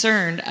very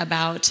concerned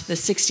about the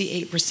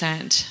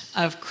 68%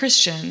 of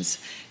Christians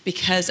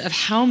because of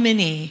how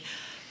many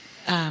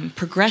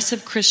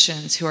progressive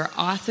Christians who are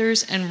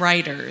authors and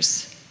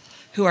writers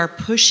who are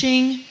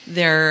pushing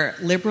their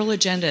liberal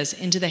agendas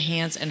into the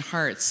hands and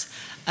hearts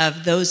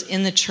of those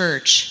in the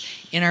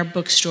church, in our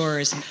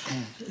bookstores,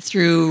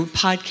 through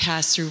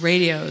podcasts, through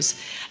radios.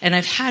 And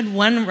I've had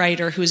one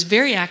writer who is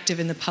very active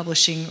in the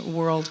publishing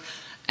world,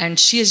 and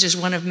she is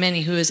just one of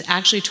many who has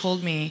actually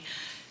told me,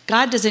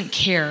 God doesn't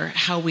care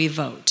how we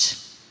vote.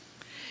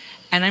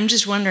 And I'm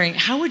just wondering,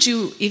 how would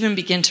you even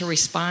begin to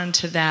respond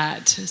to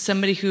that?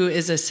 Somebody who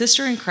is a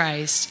sister in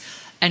Christ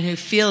and who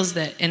feels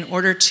that in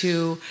order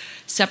to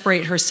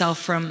separate herself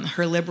from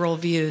her liberal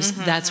views,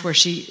 that's where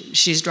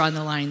she's drawn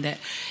the line, that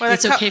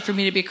it's okay for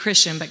me to be a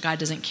Christian, but God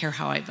doesn't care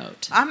how I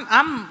vote.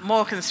 I'm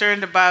more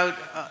concerned about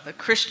the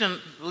Christian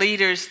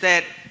leaders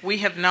that we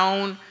have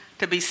known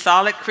to be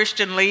solid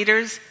Christian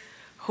leaders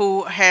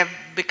who have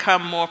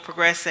become more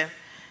progressive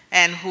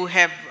and who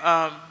have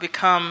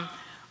become,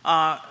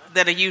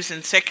 that are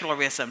using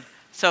secularism.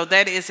 So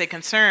that is a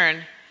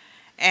concern.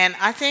 And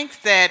I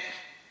think that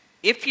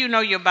if you know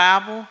your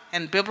Bible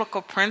and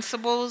biblical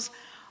principles,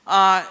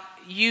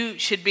 you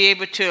should be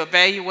able to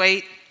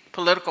evaluate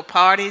political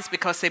parties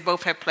because they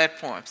both have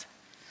platforms.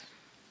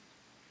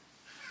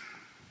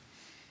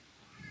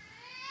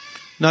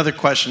 Another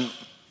question.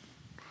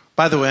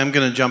 By the way, I'm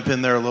going to jump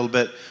in there a little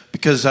bit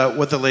because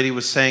what the lady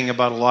was saying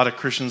about a lot of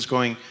Christians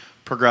going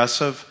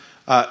progressive,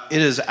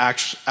 it is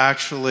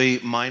actually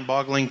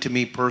mind-boggling to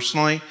me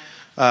personally,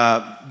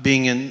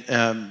 being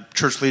in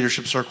church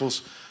leadership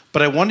circles.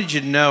 But I wanted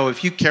you to know,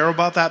 if you care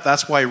about that,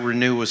 that's why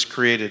Renew was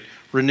created.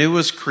 Renew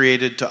was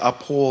created to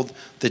uphold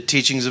the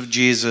teachings of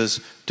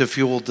Jesus to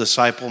fuel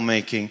disciple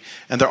making.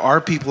 And there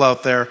are people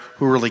out there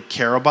who really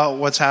care about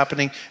what's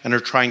happening and are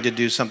trying to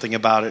do something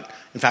about it.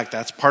 In fact,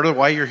 that's part of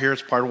why you're here.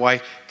 It's part of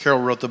why Carol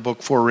wrote the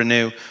book For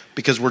Renew,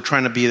 because we're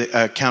trying to be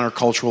a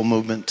countercultural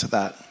movement to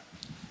that.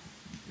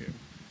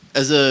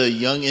 As a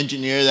young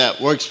engineer that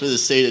works for the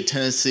state of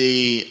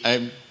Tennessee,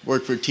 I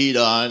work for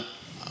TDOT.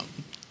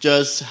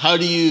 Just how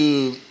do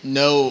you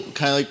know,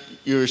 kind of like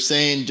you were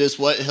saying, just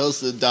what hills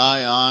to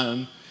die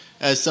on?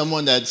 As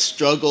someone that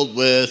struggled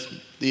with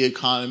the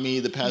economy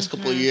the past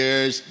couple of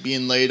years,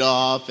 being laid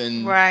off,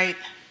 and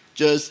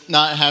just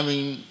not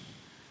having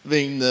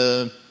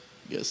the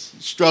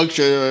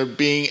structure or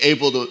being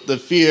able to, the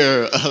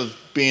fear of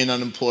being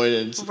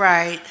unemployed.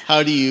 Right.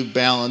 How do you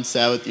balance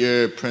that with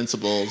your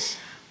principles?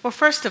 Well,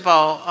 first of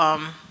all,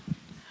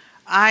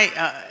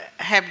 I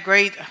have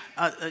great,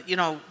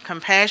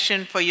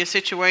 compassion for your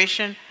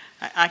situation.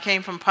 I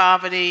came from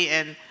poverty,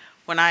 and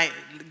when I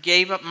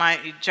gave up my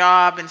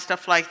job and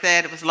stuff like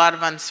that, it was a lot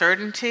of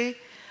uncertainty.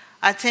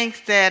 I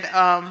think that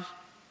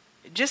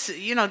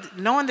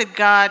knowing that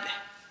God,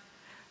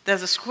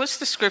 what's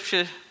the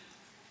scripture,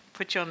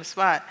 put you on the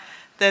spot,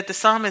 that the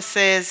psalmist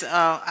says,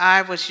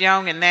 I was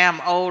young and now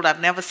I'm old. I've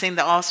never seen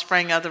the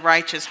offspring of the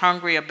righteous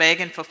hungry or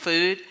begging for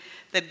food.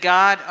 That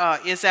God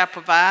is our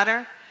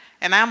provider.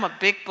 And I'm a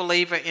big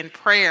believer in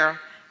prayer.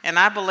 And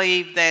I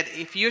believe that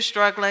if you're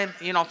struggling,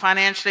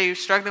 financially, you're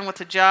struggling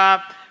with a job,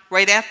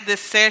 right after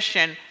this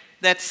session,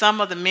 that some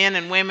of the men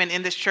and women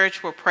in this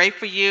church will pray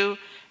for you.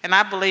 And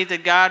I believe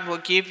that God will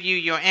give you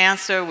your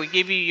answer, will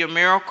give you your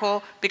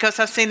miracle, because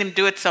I've seen him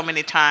do it so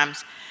many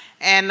times.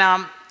 And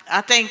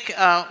I think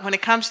when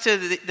it comes to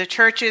the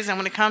churches and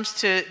when it comes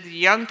to the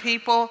young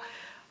people,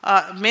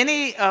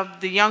 many of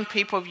the young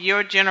people of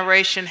your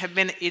generation have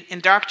been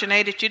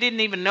indoctrinated. You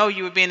didn't even know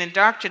you were being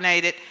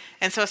indoctrinated.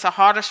 And so it's a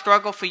harder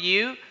struggle for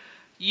you.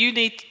 You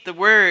need the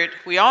word.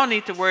 We all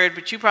need the word,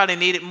 but you probably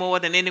need it more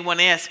than anyone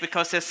else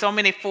because there's so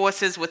many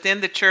forces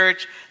within the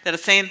church that are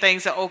saying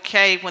things are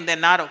okay when they're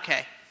not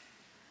okay.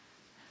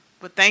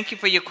 But thank you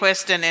for your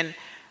question,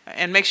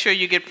 and make sure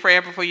you get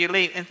prayer before you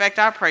leave. In fact,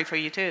 I'll pray for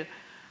you too.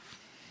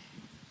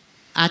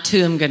 I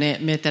too am going to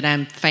admit that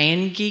I'm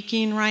fan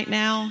geeking right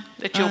now.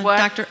 That you're what?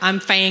 Doctor, I'm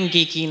fan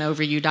geeking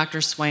over you,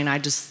 Dr. Swain. I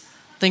just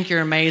think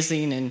you're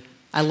amazing and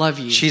I love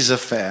you. She's a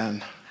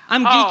fan.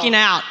 I'm geeking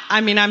out.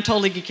 I mean, I'm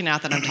totally geeking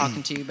out that I'm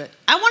talking to you, but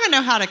I want to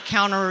know how to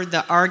counter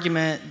the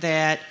argument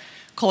that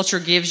culture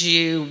gives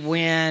you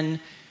when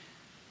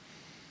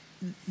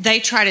they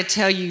try to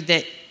tell you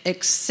that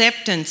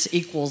acceptance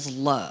equals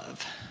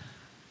love,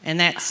 and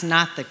that's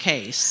not the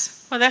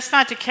case. Well, that's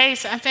not the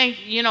case. I think,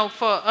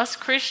 for us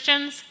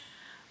Christians,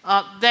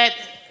 that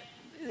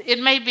it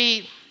may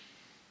be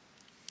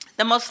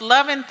the most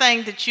loving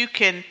thing that you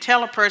can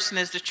tell a person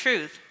is the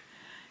truth.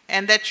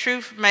 And that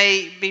truth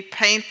may be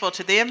painful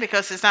to them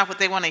because it's not what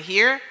they want to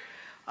hear.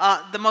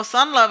 The most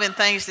unloving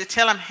thing is to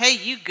tell them, hey,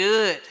 you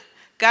good.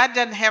 God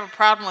doesn't have a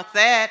problem with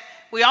that.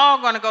 We all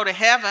going to go to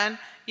heaven.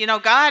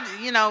 God,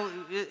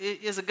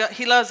 is a God.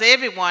 He loves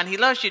everyone. He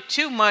loves you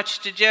too much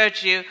to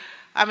judge you.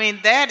 I mean,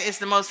 that is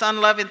the most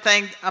unloving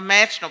thing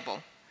imaginable.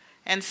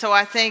 And so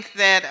I think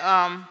that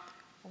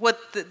what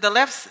the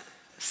left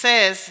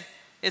says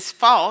is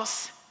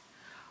false.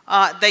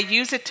 They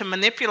use it to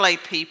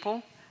manipulate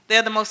people.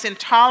 They're the most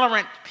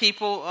intolerant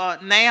people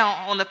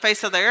now on the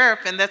face of the earth,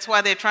 and that's why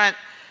they're trying.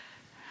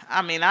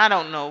 I mean, I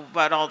don't know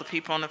about all the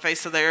people on the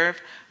face of the earth,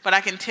 but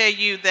I can tell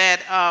you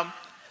that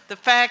the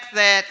fact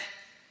that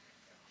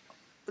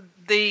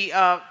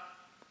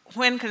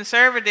when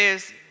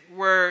conservatives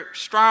were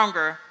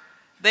stronger,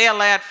 they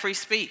allowed free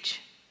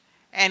speech,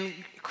 and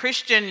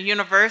Christian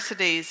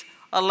universities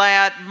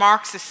allowed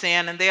Marxists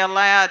in, and they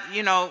allowed,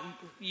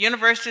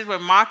 universities were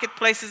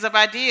marketplaces of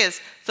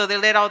ideas, so they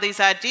let all these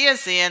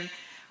ideas in.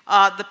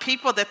 The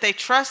people that they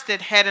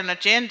trusted had an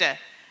agenda.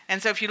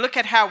 And so if you look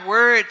at how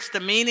the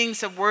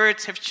meanings of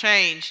words have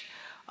changed,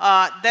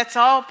 that's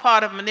all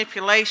part of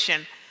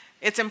manipulation.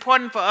 It's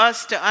important for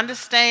us to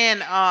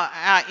understand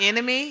our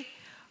enemy,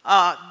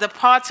 the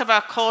parts of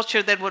our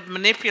culture that would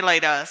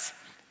manipulate us.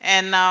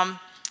 And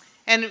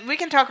we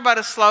can talk about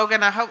a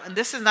slogan. I hope, and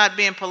this is not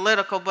being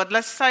political, but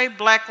let's say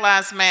Black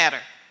Lives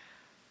Matter.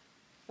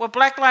 Well,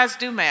 Black lives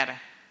do matter.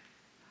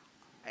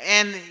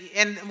 And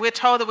we're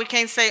told that we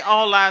can't say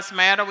all lives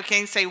matter. We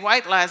can't say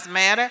white lives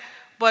matter.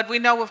 But we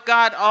know with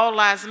God, all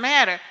lives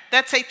matter.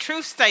 That's a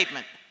true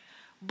statement.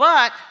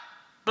 But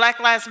Black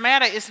Lives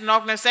Matter is an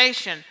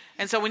organization.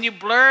 And so when you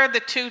blur the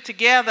two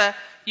together,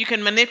 you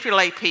can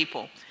manipulate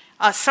people.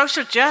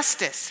 Social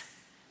justice.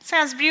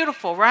 Sounds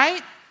beautiful,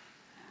 right?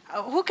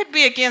 Who could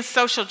be against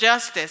social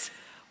justice?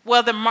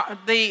 Well,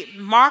 the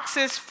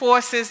Marxist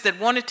forces that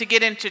wanted to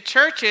get into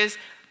churches,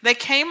 they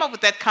came up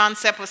with that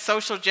concept of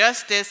social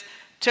justice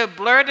to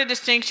blur the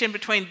distinction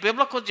between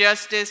biblical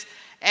justice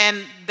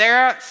and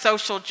their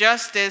social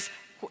justice.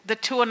 The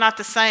two are not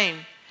the same.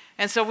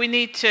 And so we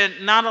need to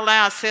not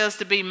allow ourselves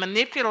to be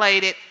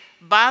manipulated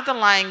by the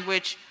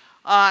language.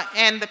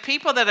 And the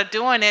people that are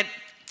doing it,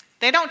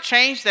 they don't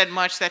change that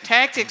much. Their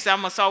tactics are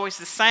almost always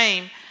the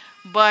same.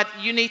 But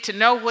you need to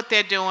know what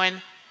they're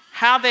doing,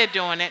 how they're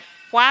doing it,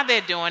 why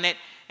they're doing it.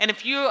 And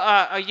if you're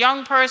a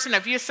young person,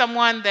 if you're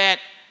someone that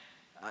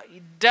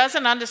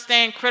doesn't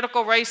understand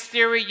critical race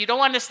theory, you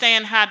don't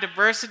understand how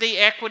diversity,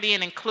 equity,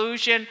 and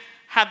inclusion,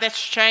 how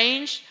that's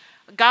changed.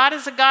 God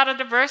is a God of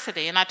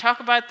diversity, and I talk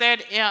about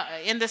that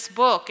in this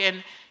book.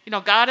 And,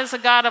 God is a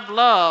God of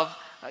love.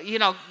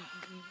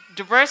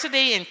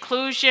 Diversity,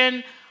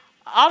 inclusion,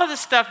 all of this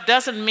stuff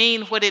doesn't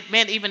mean what it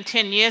meant even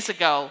 10 years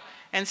ago.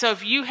 And so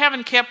if you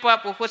haven't kept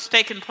up with what's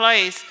taking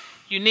place,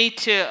 you need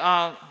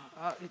to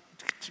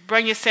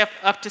bring yourself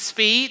up to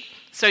speed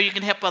so you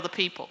can help other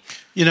people.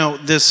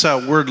 This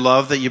word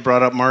love that you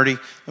brought up, Marty,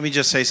 let me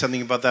just say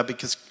something about that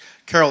because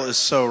Carol is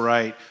so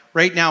right.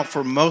 Right now,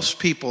 for most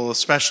people,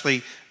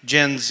 especially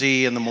Gen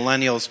Z and the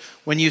millennials,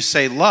 when you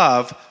say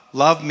love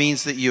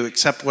means that you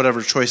accept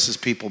whatever choices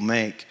people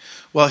make.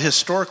 Well,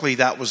 historically,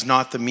 that was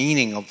not the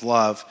meaning of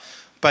love.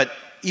 But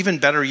even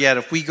better yet,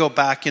 if we go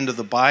back into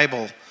the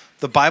Bible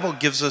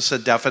gives us a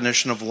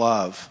definition of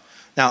love.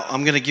 Now,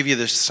 I'm going to give you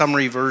the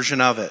summary version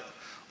of it.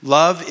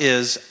 Love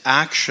is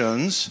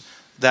actions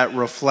that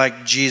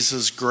reflect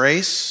Jesus'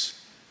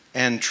 grace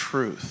and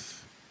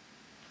truth.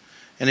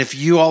 And if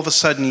you all of a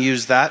sudden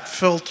use that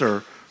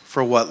filter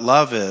for what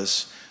love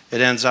is, it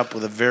ends up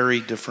with a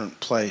very different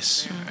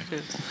place.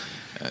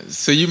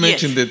 So you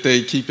mentioned that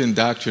they keep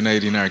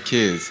indoctrinating our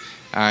kids.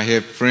 I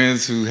have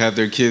friends who have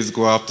their kids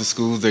go off to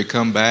schools. They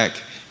come back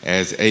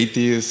as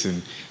atheists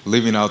and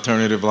living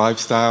alternative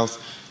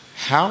lifestyles.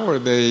 How are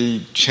they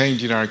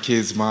changing our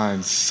kids'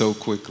 minds so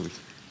quickly?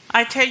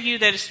 I tell you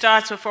that it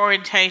starts with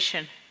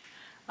orientation.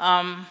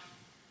 And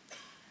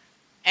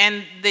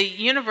the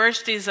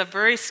universities are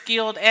very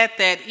skilled at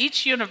that.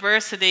 Each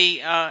university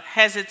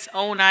has its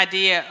own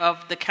idea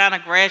of the kind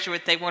of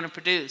graduate they want to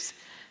produce.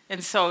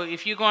 And so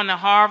if you're going to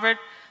Harvard,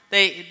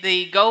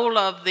 the goal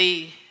of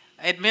the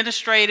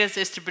administrators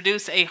is to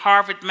produce a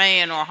Harvard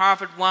man or a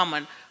Harvard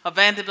woman, a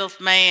Vanderbilt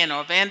man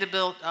or a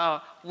Vanderbilt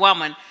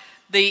woman.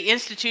 The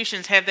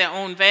institutions have their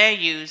own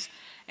values.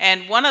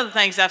 And one of the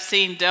things I've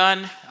seen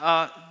done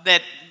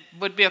that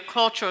would be a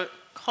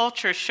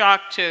culture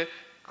shock to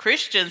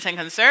Christians and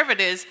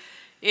conservatives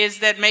is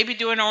that maybe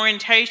during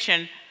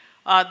orientation,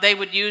 they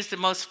would use the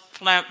most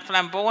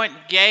flamboyant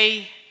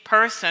gay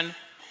person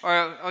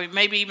or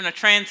maybe even a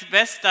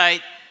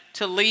transvestite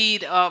to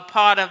lead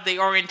part of the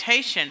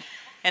orientation.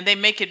 And they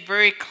make it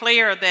very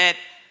clear that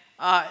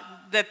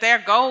that their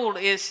goal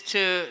is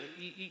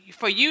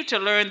for you to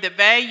learn the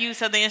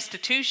values of the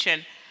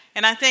institution.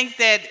 And I think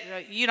that,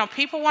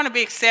 people want to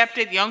be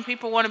accepted. Young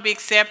people want to be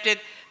accepted.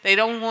 They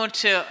don't want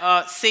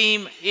to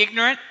seem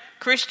ignorant.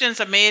 Christians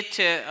are made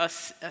to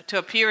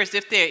appear as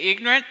if they're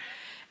ignorant.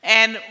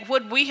 And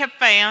what we have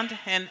found,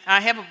 and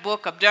I have a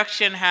book,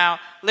 Abduction, How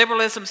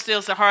Liberalism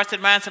Steals the Hearts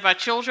and Minds of Our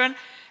Children,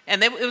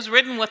 and it was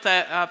written with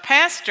a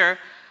pastor,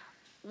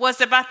 was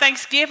that by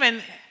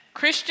Thanksgiving,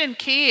 Christian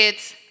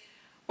kids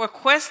were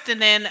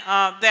questioning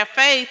their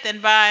faith,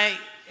 and by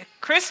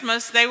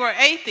Christmas, they were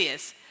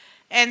atheists.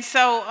 And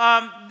so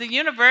the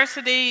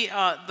university,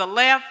 the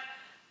left,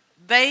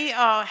 they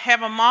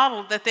have a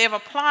model that they have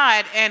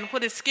applied. And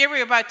what is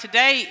scary about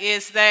today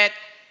is that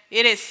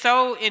it is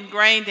so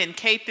ingrained in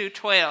K through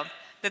 12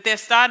 that they're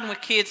starting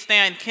with kids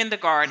now in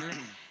kindergarten.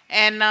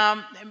 And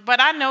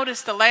but I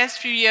noticed the last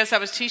few years I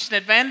was teaching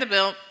at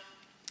Vanderbilt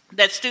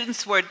that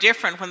students were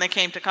different when they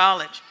came to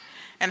college.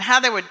 And how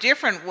they were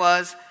different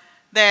was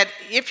that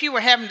if you were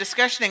having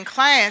discussion in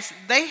class,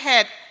 they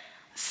had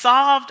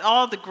solved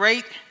all the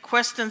great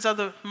questions of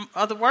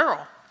the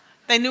world.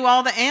 They knew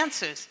all the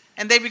answers,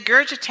 and they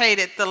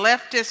regurgitated the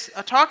leftist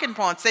talking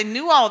points. They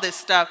knew all this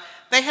stuff.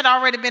 They had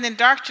already been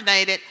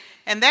indoctrinated,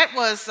 and that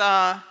was,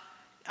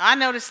 I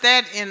noticed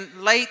that in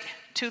late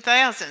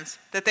 2000s,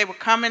 that they were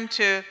coming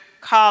to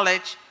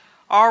college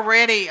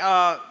already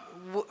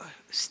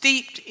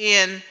steeped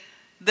in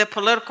the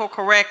political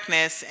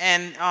correctness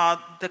and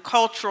the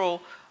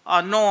cultural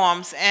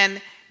norms.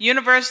 And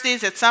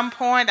universities at some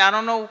point, I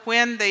don't know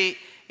when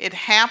it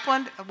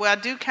happened. Well, I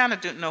do kind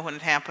of know when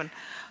it happened.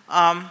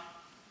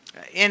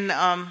 In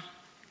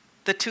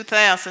the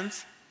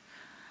 2000s,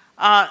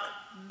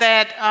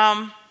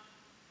 that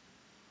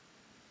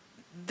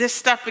this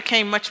stuff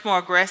became much more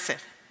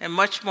aggressive and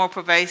much more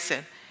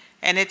pervasive.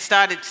 And it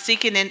started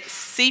seeping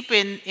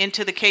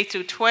into the K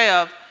through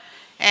 12.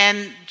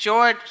 And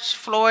George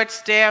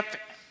Floyd's death,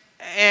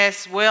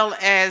 as well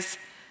as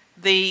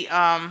the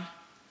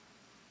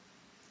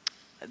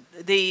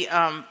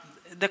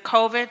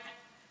COVID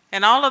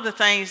and all of the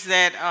things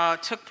that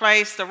took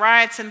place, the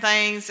riots and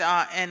things,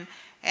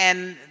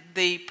 and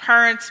the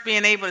parents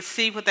being able to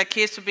see what their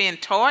kids were being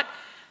taught,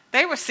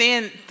 they were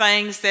seeing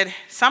things that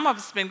some of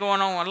us have been going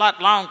on a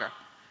lot longer,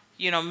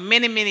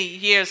 many, many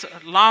years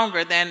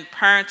longer than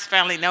parents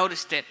finally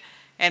noticed it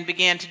and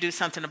began to do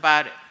something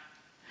about it.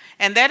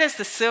 And that is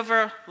the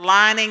silver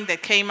lining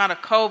that came out of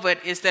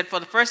COVID, is that for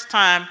the first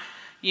time,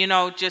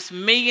 just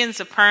millions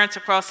of parents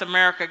across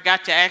America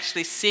got to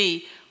actually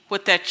see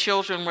what their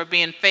children were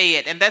being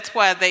fed. And that's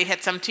why they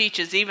had some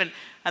teachers, even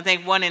I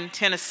think one in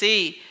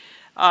Tennessee,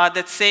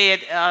 that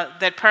said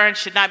that parents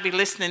should not be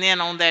listening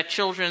in on their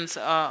children's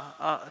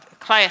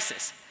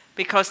classes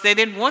because they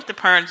didn't want the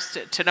parents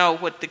to know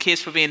what the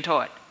kids were being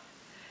taught.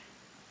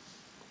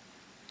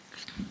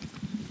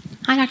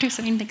 Hi, Dr.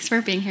 Swain. Thanks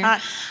for being here.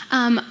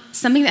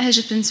 Something that has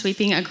just been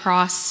sweeping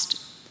across,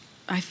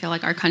 I feel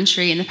like, our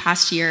country in the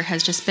past year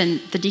has just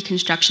been the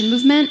deconstruction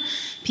movement.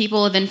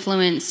 People of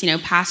influence,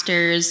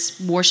 pastors,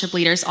 worship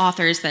leaders,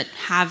 authors that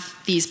have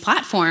these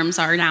platforms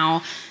are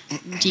now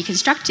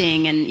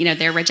deconstructing and,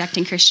 they're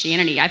rejecting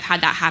Christianity. I've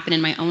had that happen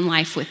in my own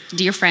life with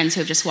dear friends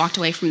who have just walked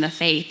away from the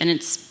faith, and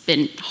it's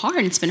been hard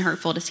and it's been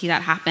hurtful to see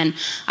that happen.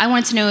 I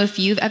wanted to know if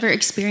you've ever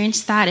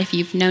experienced that, if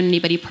you've known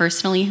anybody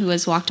personally who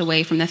has walked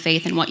away from the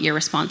faith, and what your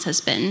response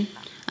has been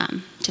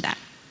to that.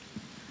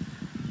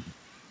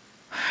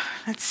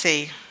 Let's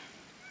see.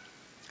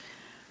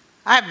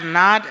 I've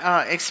not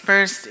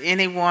experienced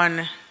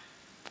anyone.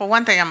 For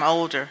one thing, I'm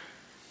older.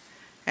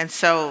 And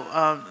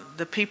so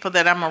the people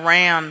that I'm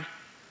around,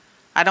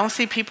 I don't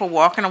see people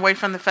walking away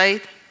from the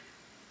faith.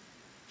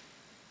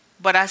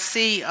 But I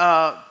see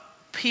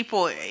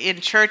people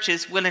in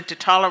churches willing to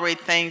tolerate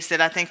things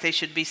that I think they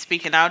should be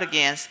speaking out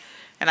against.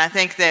 And I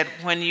think that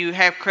when you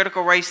have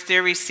critical race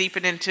theory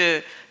seeping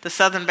into the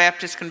Southern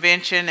Baptist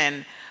Convention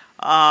and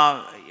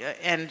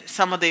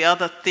some of the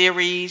other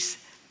theories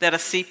that are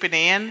seeping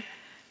in,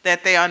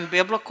 that they are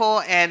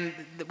unbiblical, and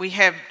we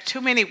have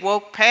too many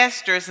woke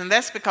pastors, and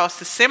that's because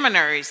the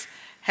seminaries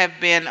have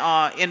been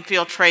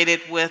infiltrated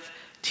with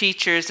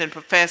teachers and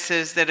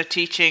professors that are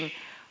teaching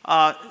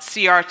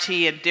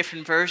CRT and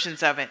different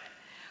versions of it.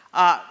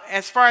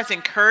 As far as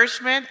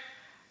encouragement,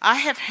 I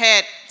have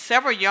had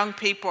several young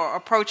people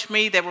approach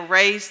me that were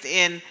raised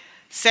in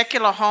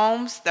secular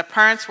homes. Their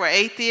parents were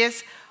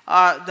atheists.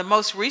 The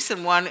most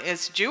recent one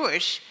is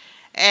Jewish,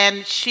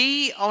 and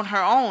she, on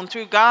her own,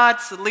 through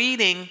God's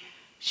leading,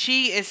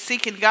 she is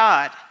seeking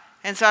God.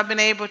 And so I've been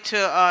able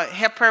to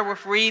help her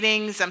with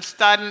readings.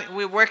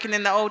 We're working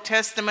in the Old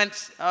Testament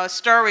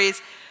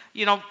stories,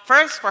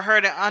 first for her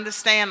to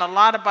understand a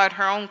lot about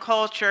her own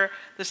culture,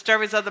 the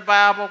stories of the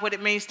Bible, what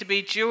it means to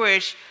be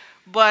Jewish.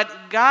 But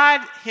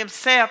God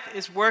himself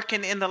is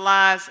working in the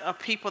lives of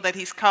people that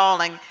he's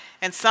calling.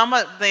 And some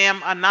of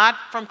them are not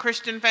from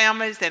Christian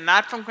families. They're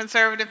not from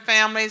conservative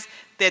families.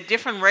 They're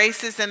different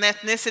races and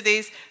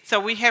ethnicities. So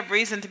we have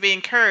reason to be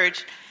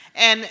encouraged.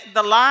 And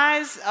the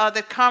lies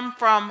that come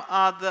from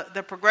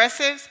the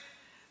progressives,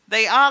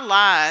 they are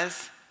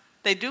lies.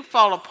 They do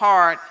fall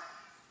apart.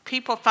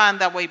 People find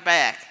their way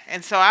back.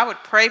 And so I would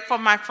pray for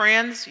my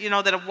friends,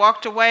 that have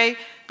walked away,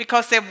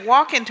 because they're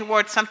walking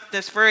towards something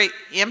that's very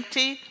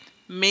empty,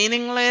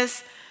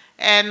 meaningless,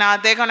 and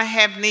they're going to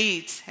have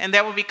needs, and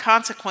there will be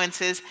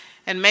consequences,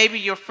 and maybe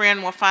your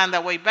friend will find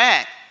their way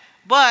back.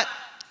 But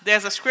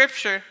there's a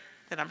scripture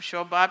that I'm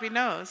sure Bobby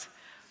knows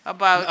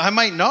about. I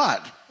might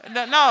not.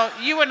 No,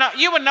 you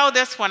would know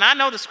this one. I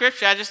know the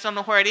scripture. I just don't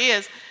know where it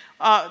is.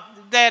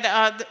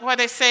 Where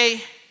they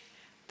say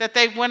that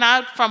they went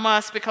out from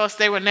us because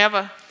they were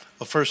never.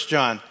 Well, 1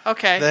 John.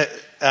 Okay.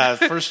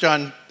 1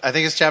 John, I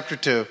think it's chapter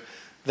 2.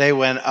 They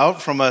went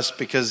out from us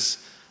because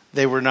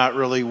they were not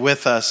really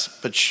with us,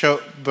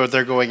 but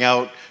their going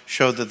out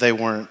showed that they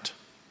weren't.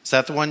 Is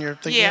that the one you're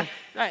thinking of?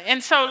 Yeah.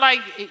 And so,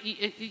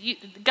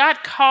 God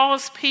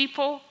calls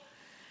people,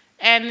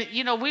 and,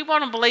 we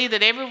want to believe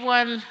that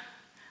everyone,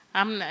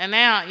 I'm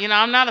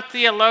not a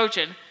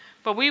theologian,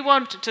 but we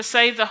want to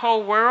save the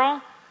whole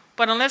world.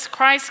 But unless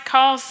Christ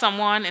calls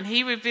someone and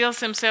he reveals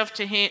himself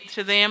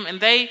to them and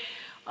they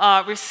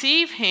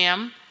receive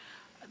him,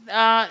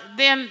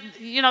 then,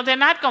 they're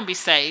not going to be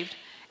saved.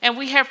 And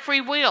we have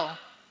free will.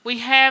 We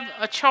have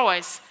a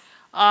choice.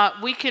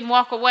 We can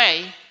walk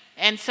away.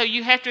 And so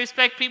you have to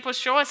respect people's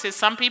choices.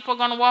 Some people are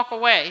going to walk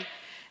away.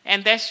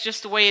 And that's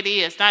just the way it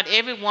is. Not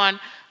everyone.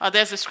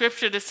 There's a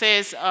scripture that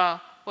says,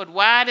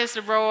 wide is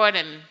the road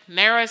and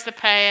narrow is the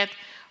path,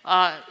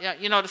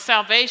 to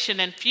salvation,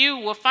 and few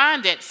will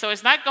find it. So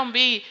it's not going to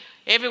be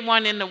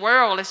everyone in the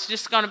world. It's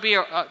just going to be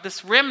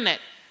this remnant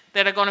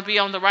that are going to be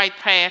on the right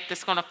path,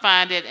 that's going to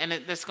find it, and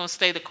that's going to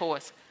stay the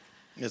course.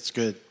 That's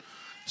good.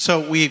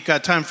 So we've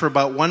got time for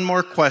about one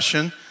more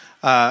question,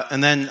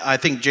 and then I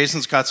think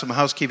Jason's got some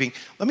housekeeping.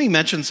 Let me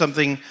mention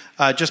something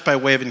just by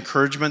way of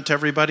encouragement to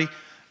everybody.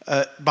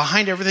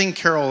 Behind everything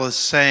Carol is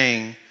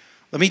saying,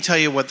 let me tell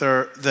you what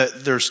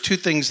there's two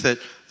things that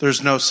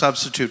there's no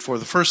substitute for.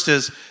 The first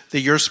is that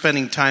you're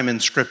spending time in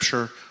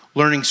Scripture,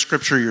 learning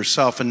Scripture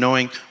yourself and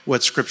knowing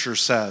what Scripture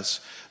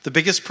says. The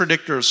biggest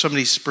predictor of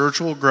somebody's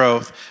spiritual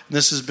growth, and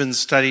this has been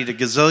studied a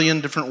gazillion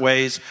different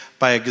ways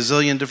by a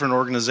gazillion different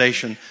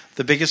organizations,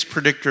 the biggest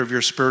predictor of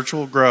your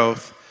spiritual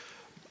growth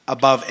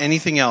above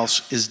anything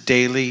else is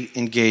daily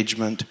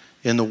engagement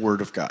in the Word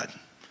of God.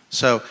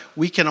 So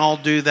we can all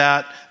do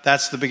that.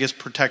 That's the biggest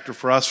protector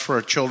for us, for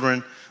our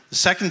children. The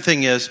second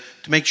thing is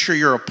to make sure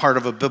you're a part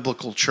of a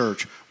biblical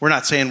church. We're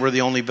not saying we're the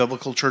only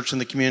biblical church in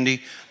the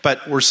community,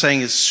 but we're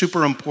saying it's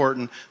super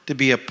important to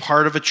be a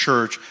part of a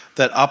church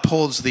that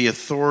upholds the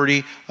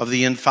authority of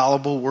the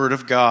infallible Word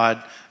of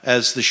God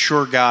as the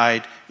sure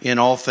guide in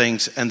all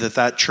things, and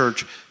that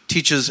church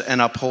teaches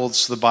and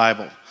upholds the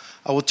Bible.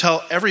 I will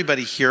tell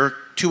everybody here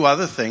two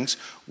other things.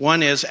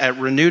 One is at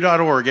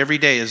renew.org every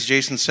day, as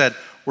Jason said,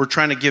 we're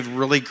trying to give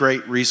really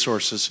great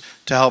resources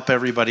to help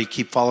everybody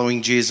keep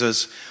following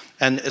Jesus.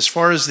 And as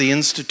far as the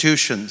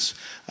institutions,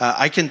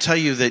 I can tell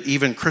you that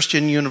even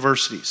Christian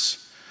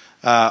universities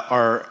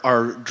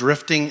are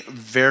drifting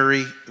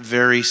very,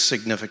 very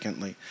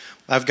significantly.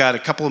 I've got a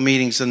couple of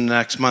meetings in the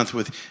next month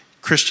with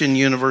Christian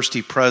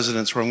university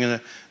presidents where I'm going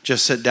to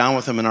just sit down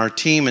with them and our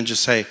team and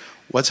just say,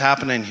 what's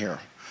happening here?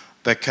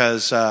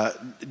 Because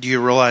do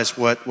you realize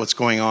what's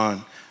going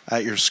on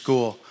at your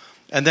school?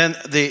 And then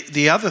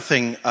the other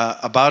thing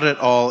about it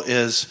all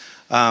is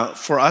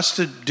for us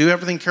to do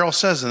everything Carol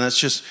says, and that's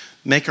just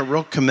make a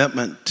real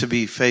commitment to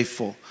be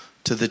faithful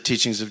to the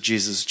teachings of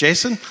Jesus.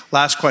 Jason,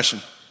 last question.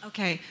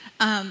 Okay.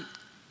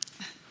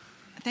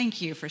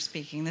 Thank you for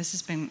speaking. This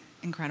has been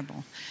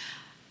incredible.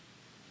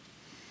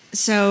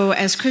 So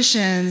as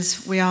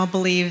Christians, we all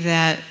believe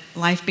that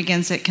life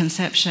begins at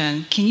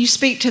conception. Can you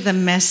speak to the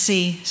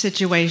messy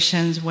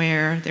situations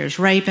where there's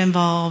rape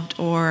involved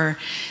or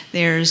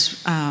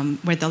there's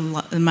where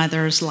the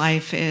mother's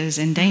life is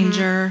in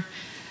danger?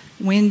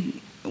 Mm-hmm.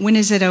 When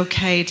is it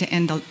okay to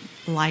end a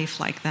life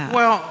like that?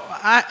 Well,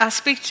 I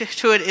speak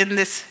to it in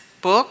this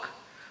book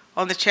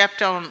on the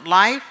chapter on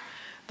life.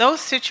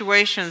 Those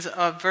situations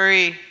are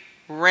very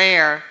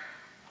rare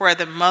where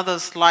the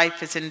mother's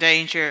life is in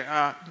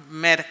danger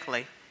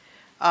medically.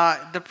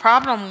 The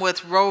problem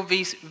with Roe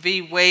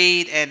v.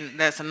 Wade, and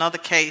there's another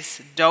case,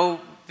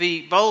 Doe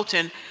v.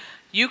 Bolton,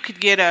 you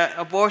could get an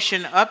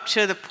abortion up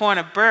to the point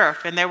of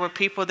birth, and there were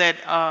people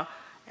that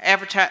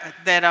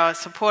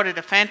supported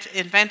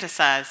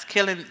infanticide,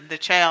 killing the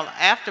child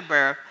after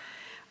birth.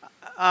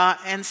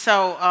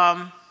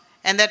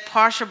 And that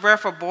partial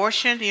birth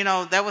abortion,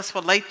 that was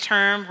for late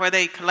term where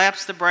they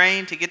collapsed the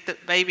brain to get the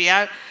baby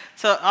out.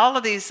 So all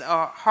of these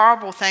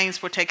horrible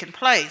things were taking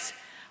place.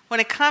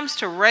 When it comes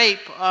to rape,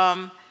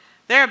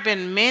 there have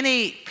been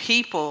many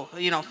people,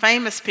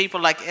 famous people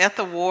like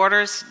Ethel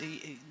Waters.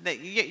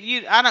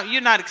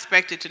 You're not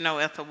expected to know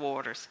Ethel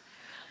Waters,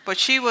 but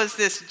she was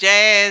this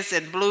jazz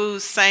and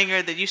blues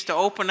singer that used to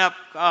open up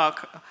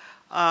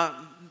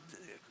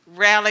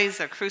rallies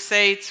or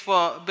crusades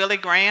for Billy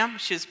Graham.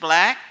 She's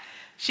black.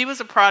 She was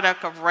a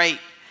product of rape.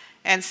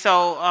 And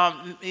so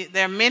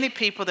there are many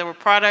people that were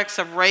products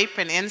of rape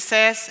and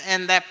incest,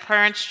 and that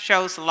parents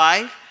chose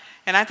life.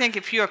 And I think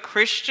if you're a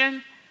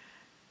Christian,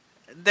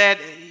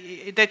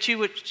 that you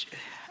would,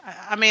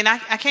 I mean,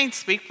 I can't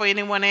speak for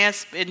anyone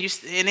else,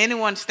 and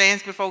anyone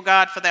stands before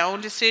God for their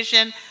own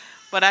decision,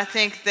 but I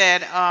think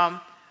that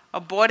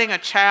aborting a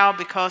child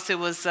because it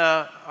was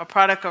a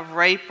product of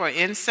rape or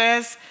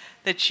incest,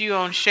 that you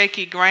on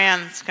shaky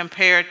grounds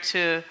compared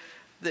to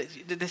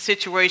the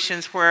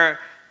situations where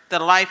the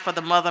life of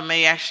the mother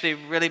may actually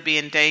really be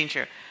in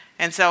danger.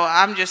 And so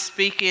I'm just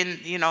speaking,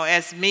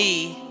 as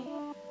me,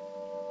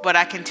 but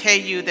I can tell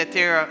you that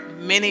there are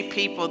many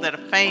people that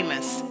are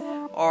famous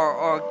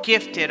or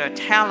gifted or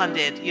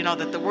talented,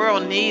 that the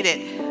world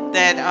needed,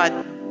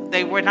 that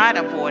they were not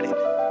aborted.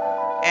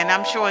 And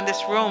I'm sure in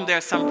this room there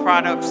are some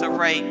products of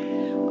rape,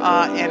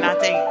 and I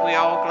think we're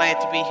all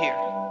glad to be here.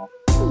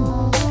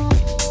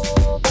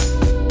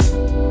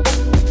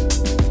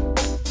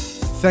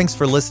 Thanks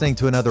for listening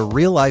to another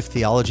Real Life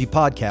Theology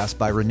podcast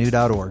by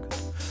Renew.org.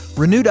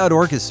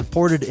 Renew.org is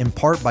supported in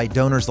part by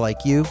donors like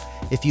you.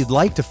 If you'd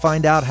like to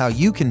find out how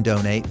you can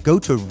donate, go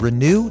to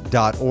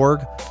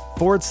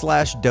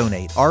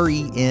renew.org/donate,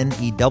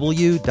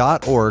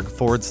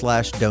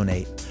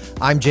 RENEW.org/donate.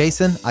 I'm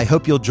Jason. I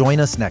hope you'll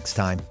join us next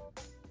time.